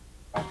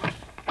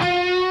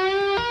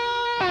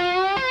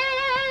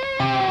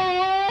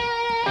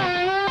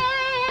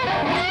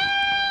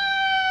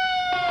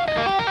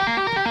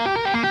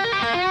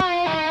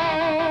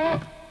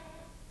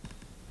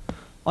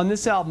 On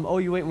this album,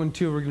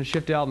 OU812, we're going to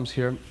shift albums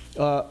here.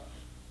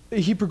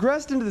 He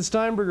progressed into the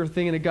Steinberger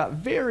thing, and it got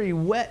very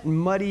wet and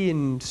muddy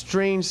and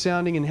strange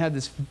sounding, and had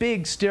this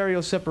big stereo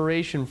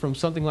separation from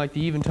something like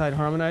the Eventide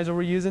harmonizer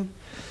we're using.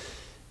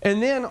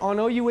 And then on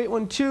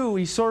OU812,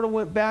 he sort of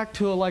went back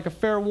to like a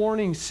Fair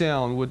Warning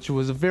sound, which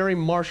was a very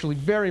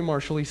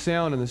martially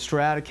sound, and the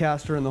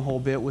Stratocaster and the whole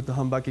bit with the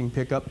humbucking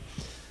pickup.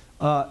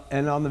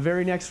 And on the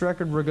very next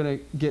record, we're going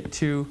to get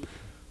to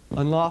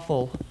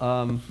Unlawful.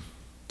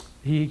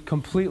 He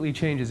completely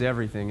changes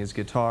everything, his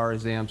guitar,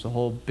 his amps, the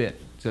whole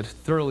bit. It's a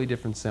thoroughly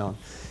different sound.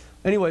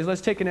 Anyways,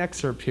 let's take an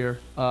excerpt here.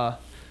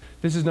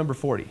 This is number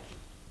 40.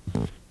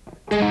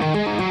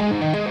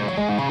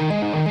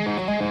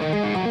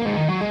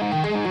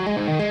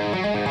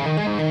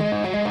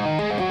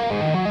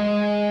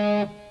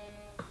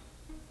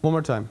 One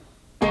more time.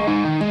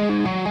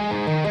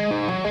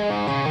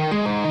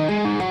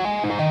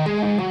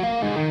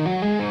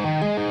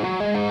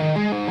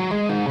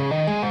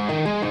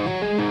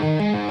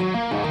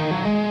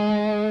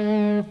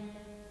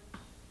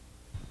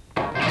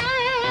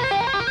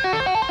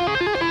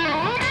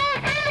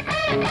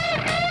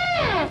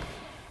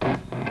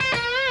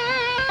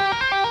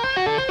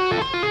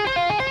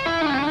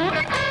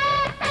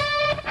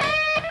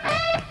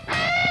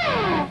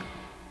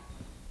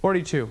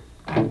 42.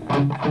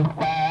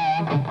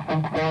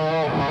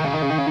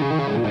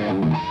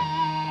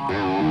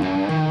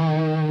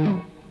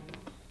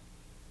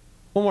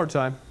 One more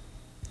time.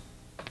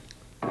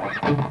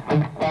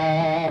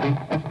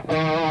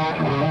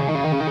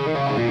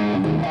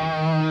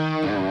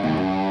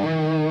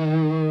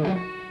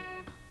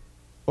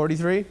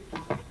 $43.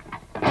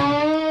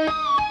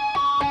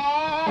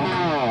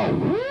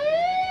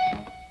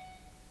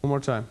 One more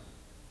time.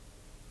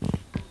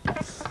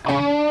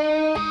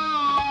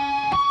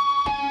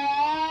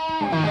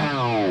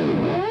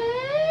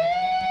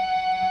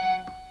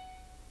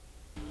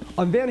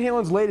 On Van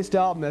Halen's latest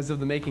album, as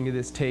of the making of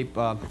this tape,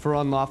 for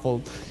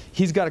Unlawful,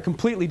 he's got a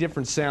completely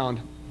different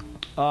sound.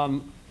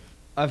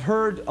 I've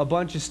heard a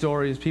bunch of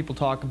stories, people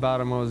talk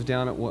about him. When I was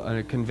down at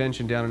a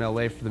convention down in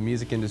LA for the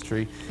music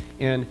industry,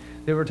 and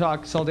they were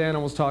Saldana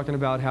was talking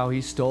about how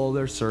he stole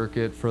their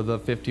circuit for the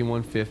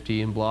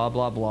 5150 and blah,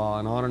 blah, blah,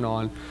 and on and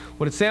on.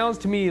 What it sounds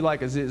to me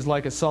like is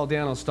like a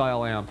Saldana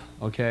style amp,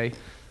 okay?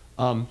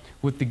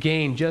 With the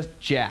gain just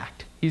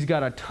jacked. He's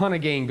got a ton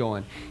of gain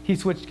going. He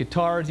switched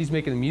guitars, he's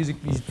making the music,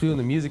 he's doing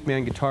the Music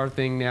Man guitar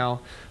thing now.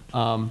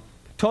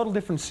 Total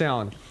different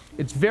sound.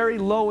 It's very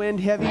low end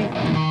heavy.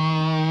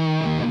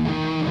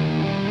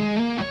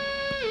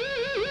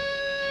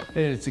 And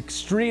it's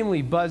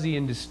extremely buzzy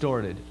and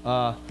distorted.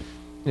 And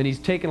he's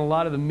taken a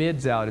lot of the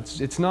mids out.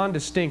 It's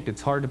non-distinct,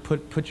 it's hard to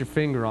put your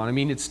finger on. I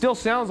mean, it still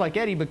sounds like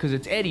Eddie because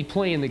it's Eddie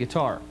playing the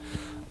guitar.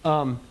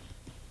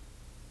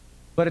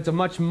 But it's a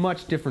much,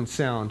 much different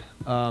sound.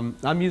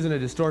 I'm using a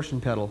distortion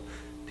pedal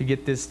to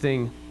get this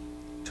thing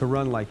to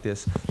run like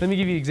this. Let me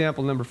give you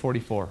example number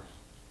 44.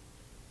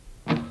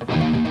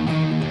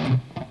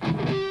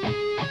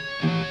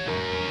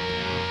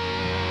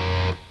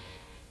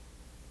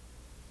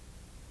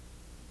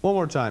 One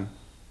more time.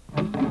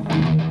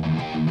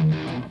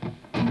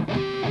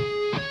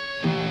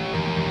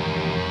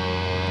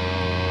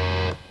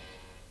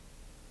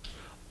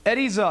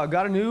 Eddie's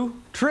got a new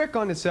trick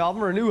on this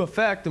album, or a new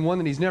effect, and one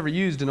that he's never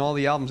used in all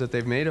the albums that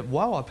they've made, a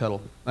wah-wah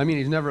pedal. I mean,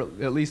 he's never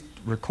at least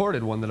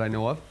recorded one that I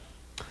know of.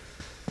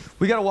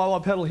 We got a wah-wah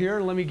pedal here,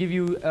 and let me give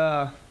you,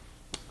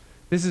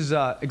 this is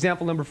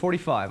example number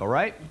 45, all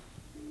right?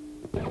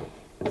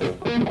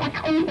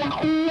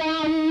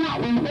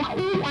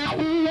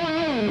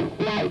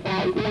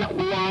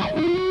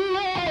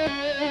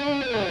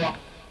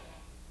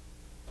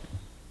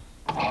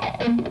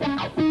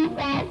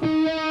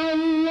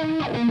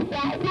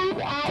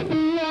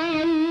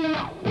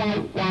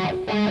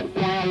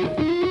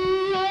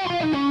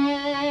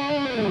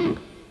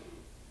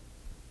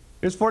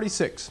 Here's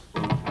 46.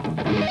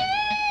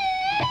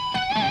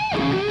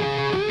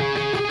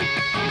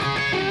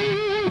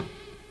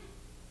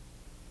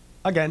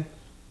 Again.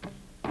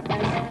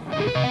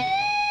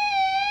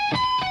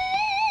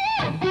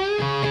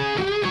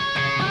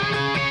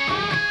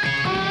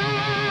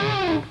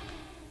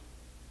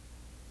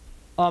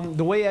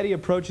 The way Eddie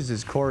approaches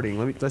his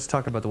chording, let's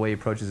talk about the way he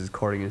approaches his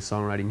chording and his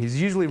songwriting. He's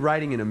usually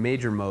writing in a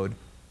major mode,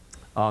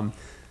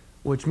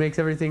 which makes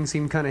everything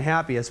seem kind of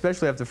happy,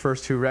 especially after the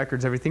first two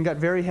records. Everything got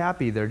very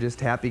happy. They're just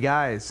happy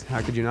guys.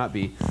 How could you not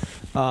be?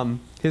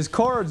 His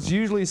chords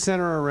usually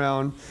center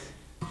around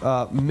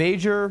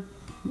major,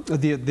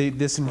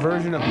 this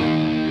inversion of,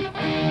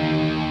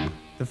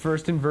 the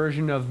first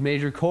inversion of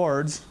major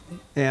chords,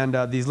 and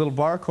these little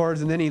bar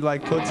chords, and then he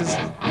like puts his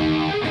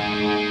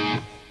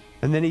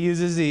And then he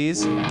uses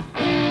these.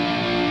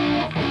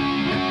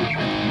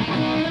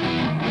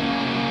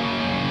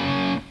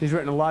 He's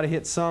written a lot of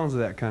hit songs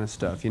with that kind of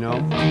stuff, you know?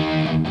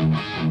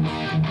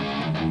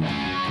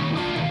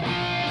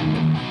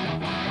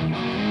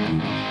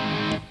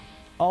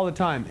 All the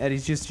time.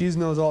 Eddie's just using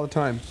those all the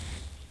time.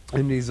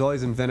 And he's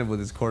always inventive with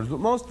his chords. But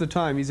most of the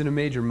time, he's in a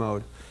major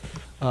mode,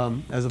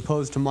 as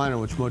opposed to minor,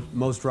 which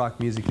most rock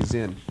music is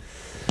in.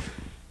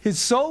 His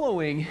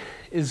soloing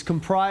is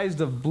comprised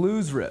of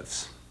blues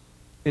riffs.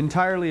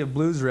 Entirely of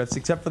blues riffs,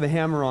 except for the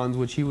hammer-ons,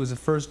 which he was the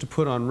first to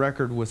put on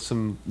record with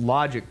some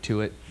logic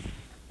to it,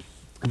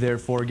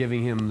 therefore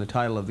giving him the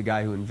title of the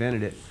guy who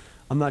invented it.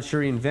 I'm not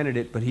sure he invented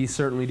it, but he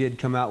certainly did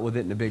come out with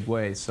it in a big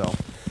way. So,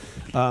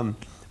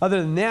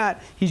 other than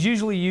that, he's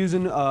usually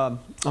using a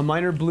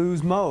minor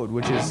blues mode,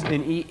 which is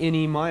in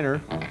E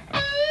minor.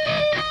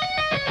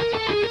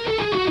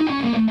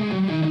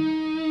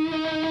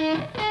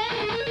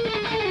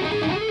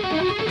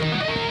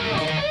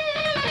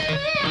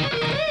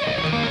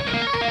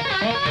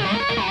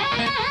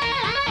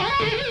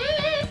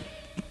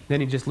 Then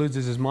he just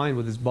loses his mind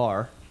with his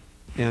bar.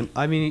 And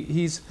I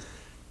mean,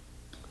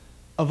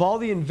 of all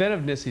the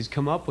inventiveness he's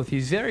come up with,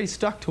 he's very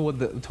stuck to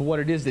what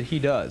it is that he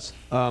does.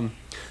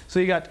 So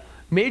you got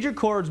major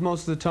chords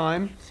most of the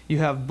time. You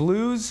have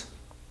blues,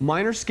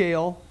 minor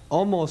scale,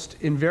 almost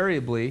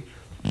invariably,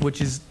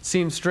 which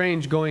seems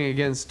strange going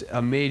against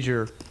a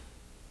major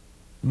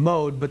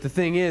mode. But the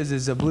thing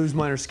is a blues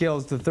minor scale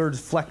is the third's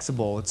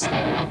flexible.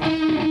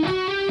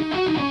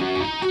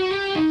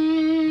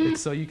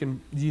 So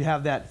you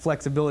have that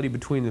flexibility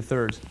between the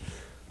thirds.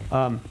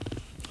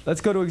 Let's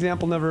go to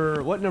example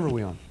number, what number are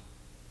we on?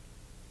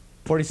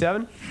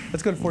 47?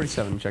 Let's go to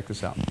 47 and check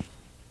this out.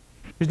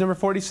 Here's number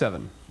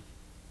 47.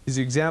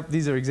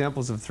 These are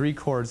examples of 3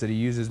 chords that he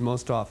uses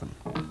most often.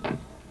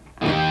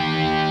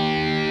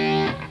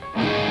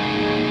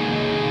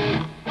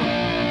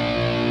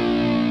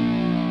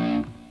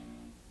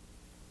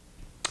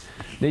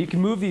 Now you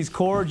can move these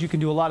chords, you can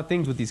do a lot of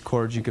things with these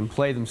chords. You can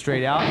play them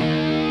straight out.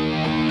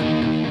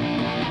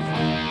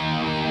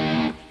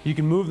 You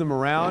can move them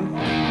around.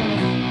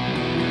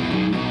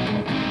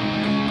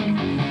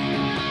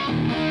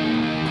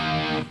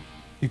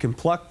 You can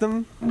pluck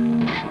them.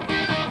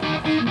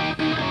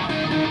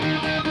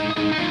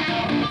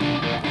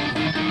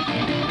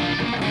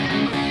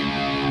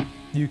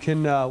 You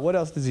can, what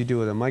else does he do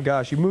with them? My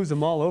gosh, he moves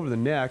them all over the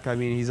neck. I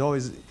mean, he's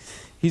always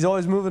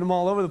moving them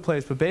all over the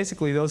place, but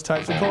basically those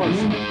types of chords.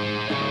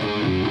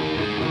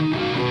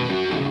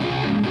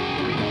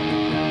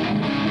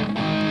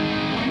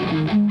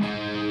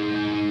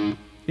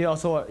 He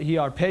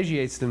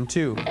arpeggiates them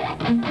too.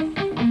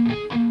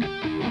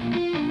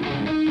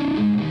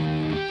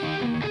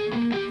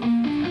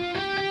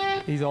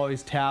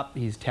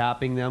 He's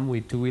tapping them.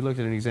 We looked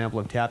at an example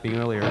of tapping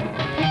earlier.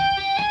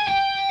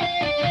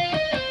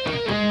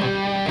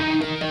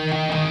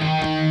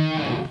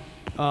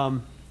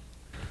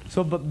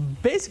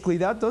 But basically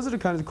those are the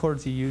kinds of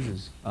chords he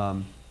uses.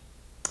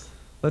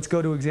 Let's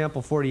go to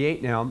example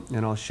 48 now,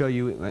 and I'll show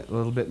you a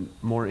little bit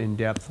more in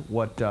depth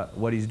what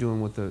he's doing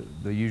with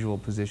the usual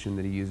position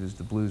that he uses,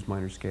 the blues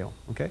minor scale.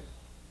 Okay?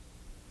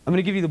 I'm going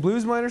to give you the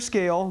blues minor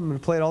scale. I'm going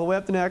to play it all the way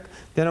up the neck.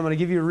 Then I'm going to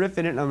give you a riff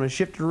in it, and I'm going to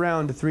shift it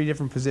around to 3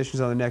 different positions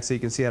on the neck so you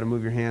can see how to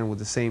move your hand with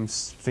the same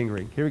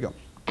fingering. Here we go.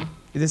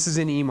 This is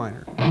in E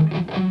minor.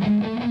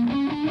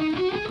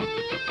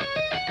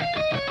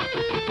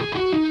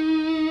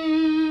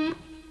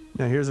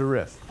 Now here's a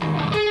riff.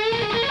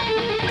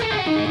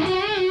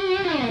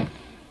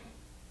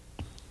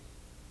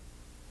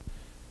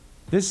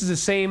 This is the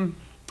same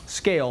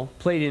scale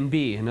played in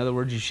B. In other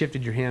words, you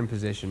shifted your hand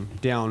position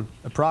down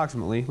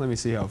approximately, let me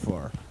see how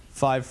far,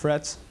 5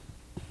 frets,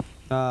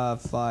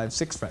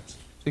 6 frets.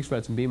 6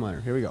 frets in B minor.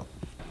 Here we go.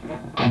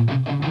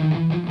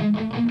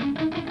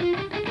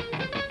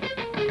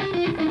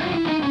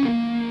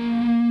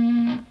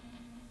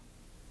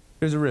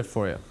 Here's a riff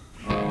for you.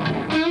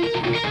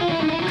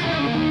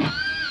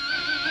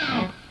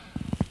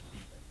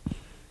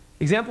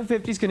 Example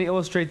 50 is going to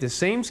illustrate the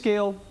same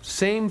scale,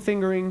 same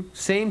fingering,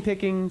 same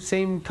picking,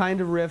 same kind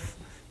of riff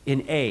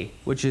in A,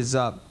 which is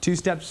 2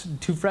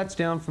 frets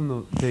down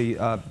from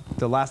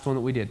the last one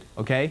that we did.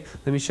 Okay?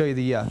 Let me show you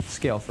the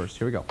scale first.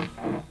 Here we go.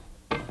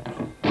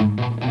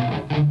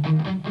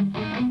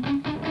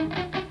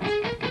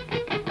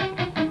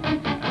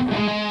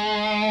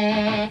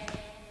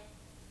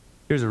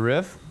 Here's a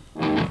riff.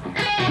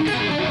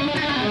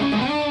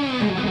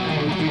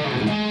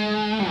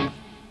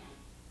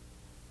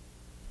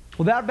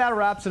 Well, that about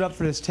wraps it up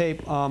for this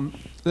tape.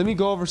 Let me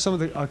go over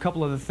a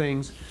couple of the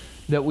things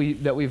that we've.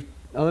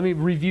 Let me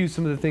review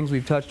some of the things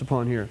we've touched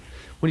upon here.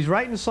 When he's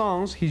writing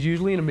songs, he's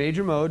usually in a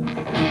major mode.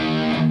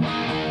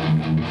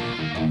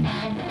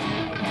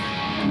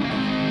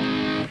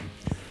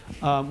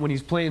 When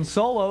he's playing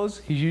solos,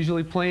 he's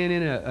usually playing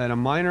in a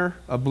minor,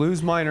 a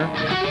blues minor.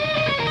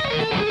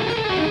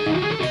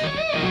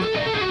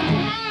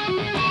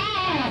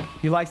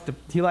 He likes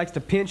to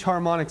pinch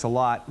harmonics a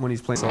lot when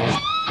he's playing solos.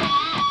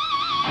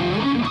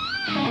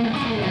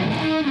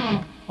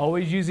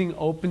 Always using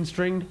open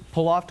stringed,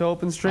 pull off to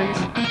open strings.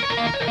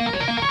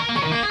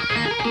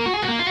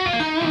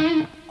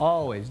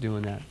 Always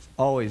doing that.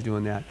 Always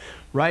doing that.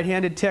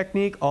 Right-handed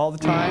technique all the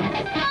time.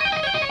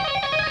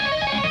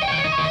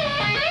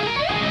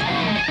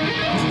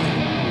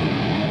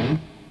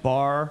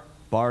 Bar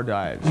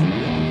dives.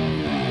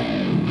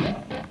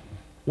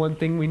 One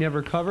thing we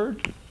never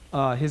covered,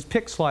 his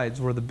pick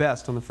slides were the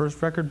best on the first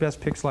record,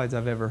 best pick slides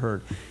I've ever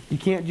heard. You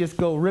can't just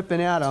go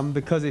ripping at them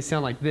because they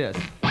sound like this.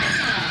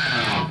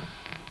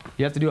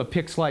 You have to do a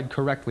pick slide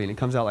correctly and it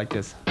comes out like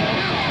this.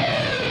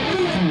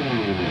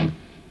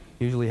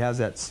 Usually has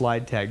that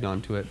slide tagged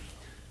onto it.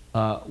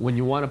 When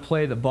you want to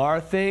play the bar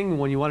thing,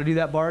 when you want to do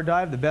that bar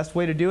dive, the best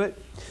way to do it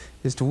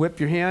is to whip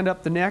your hand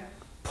up the neck,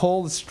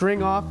 pull the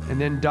string off, and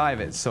then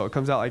dive it. So it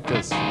comes out like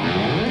this.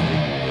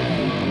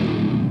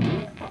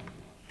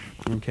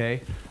 Okay.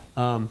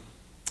 A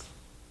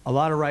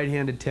lot of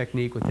right-handed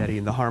technique with Eddie.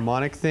 And the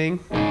harmonic thing,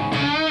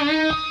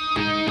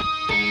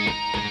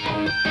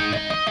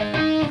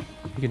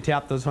 you can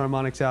tap those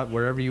harmonics out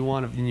wherever you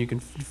want, and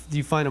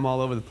you find them all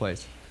over the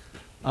place.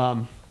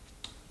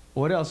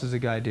 What else does the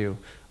guy do?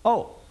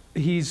 Oh,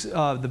 he's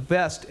the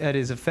best at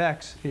his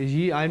effects.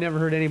 I never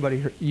heard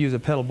anybody use a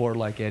pedal board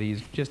like Eddie.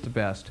 He's just the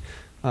best.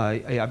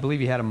 I believe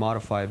he had them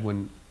modified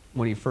when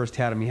he first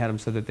had them. He had them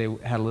so that they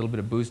had a little bit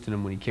of boost in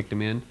them when he kicked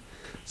them in.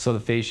 So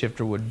the phase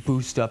shifter would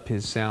boost up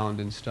his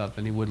sound and stuff,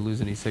 and he wouldn't lose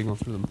any signal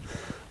through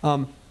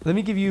them. Let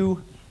me give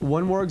you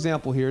one more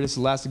example here. This is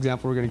the last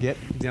example we're going to get.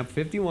 Example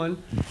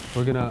 51.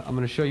 I'm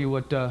going to show you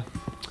what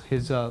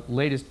his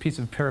latest piece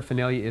of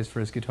paraphernalia is for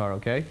his guitar,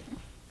 okay?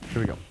 Here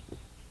we go.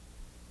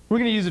 We're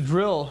going to use a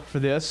drill for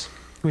this.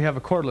 We have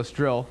a cordless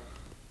drill.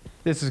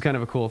 This is kind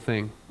of a cool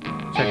thing.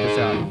 Check this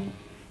out.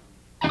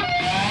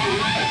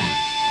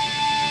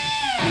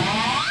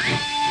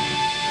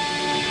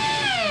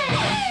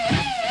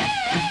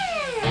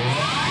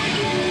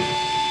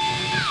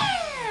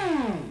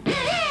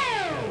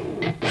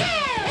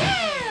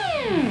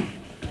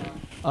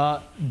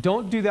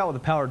 Don't do that with a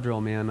power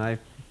drill, man. I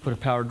put a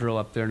power drill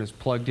up there and it's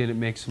plugged in, it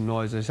makes some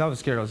noise. I was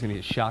scared I was going to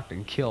get shocked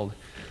and killed.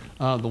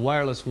 The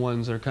wireless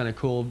ones are kind of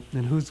cool.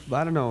 And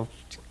I don't know,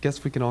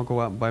 guess we can all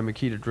go out and buy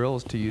Makita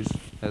drills to use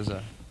as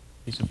a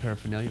piece of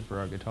paraphernalia for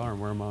our guitar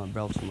and wear them on our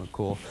belts and look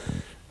cool.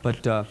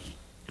 But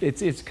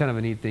it's kind of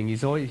a neat thing.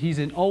 He's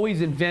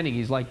always inventing.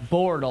 He's like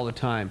bored all the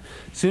time.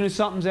 As soon as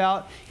something's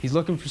out, he's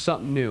looking for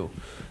something new.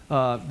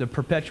 The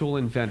perpetual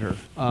inventor.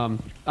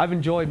 I've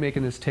enjoyed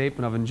making this tape,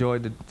 and I've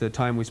enjoyed the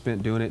time we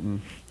spent doing it,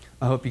 and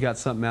I hope you got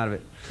something out of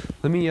it.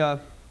 Let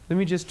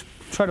me just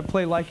try to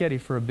play like Eddie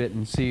for a bit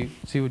and see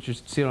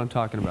what I'm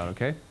talking about.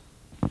 Okay?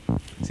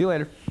 See you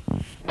later.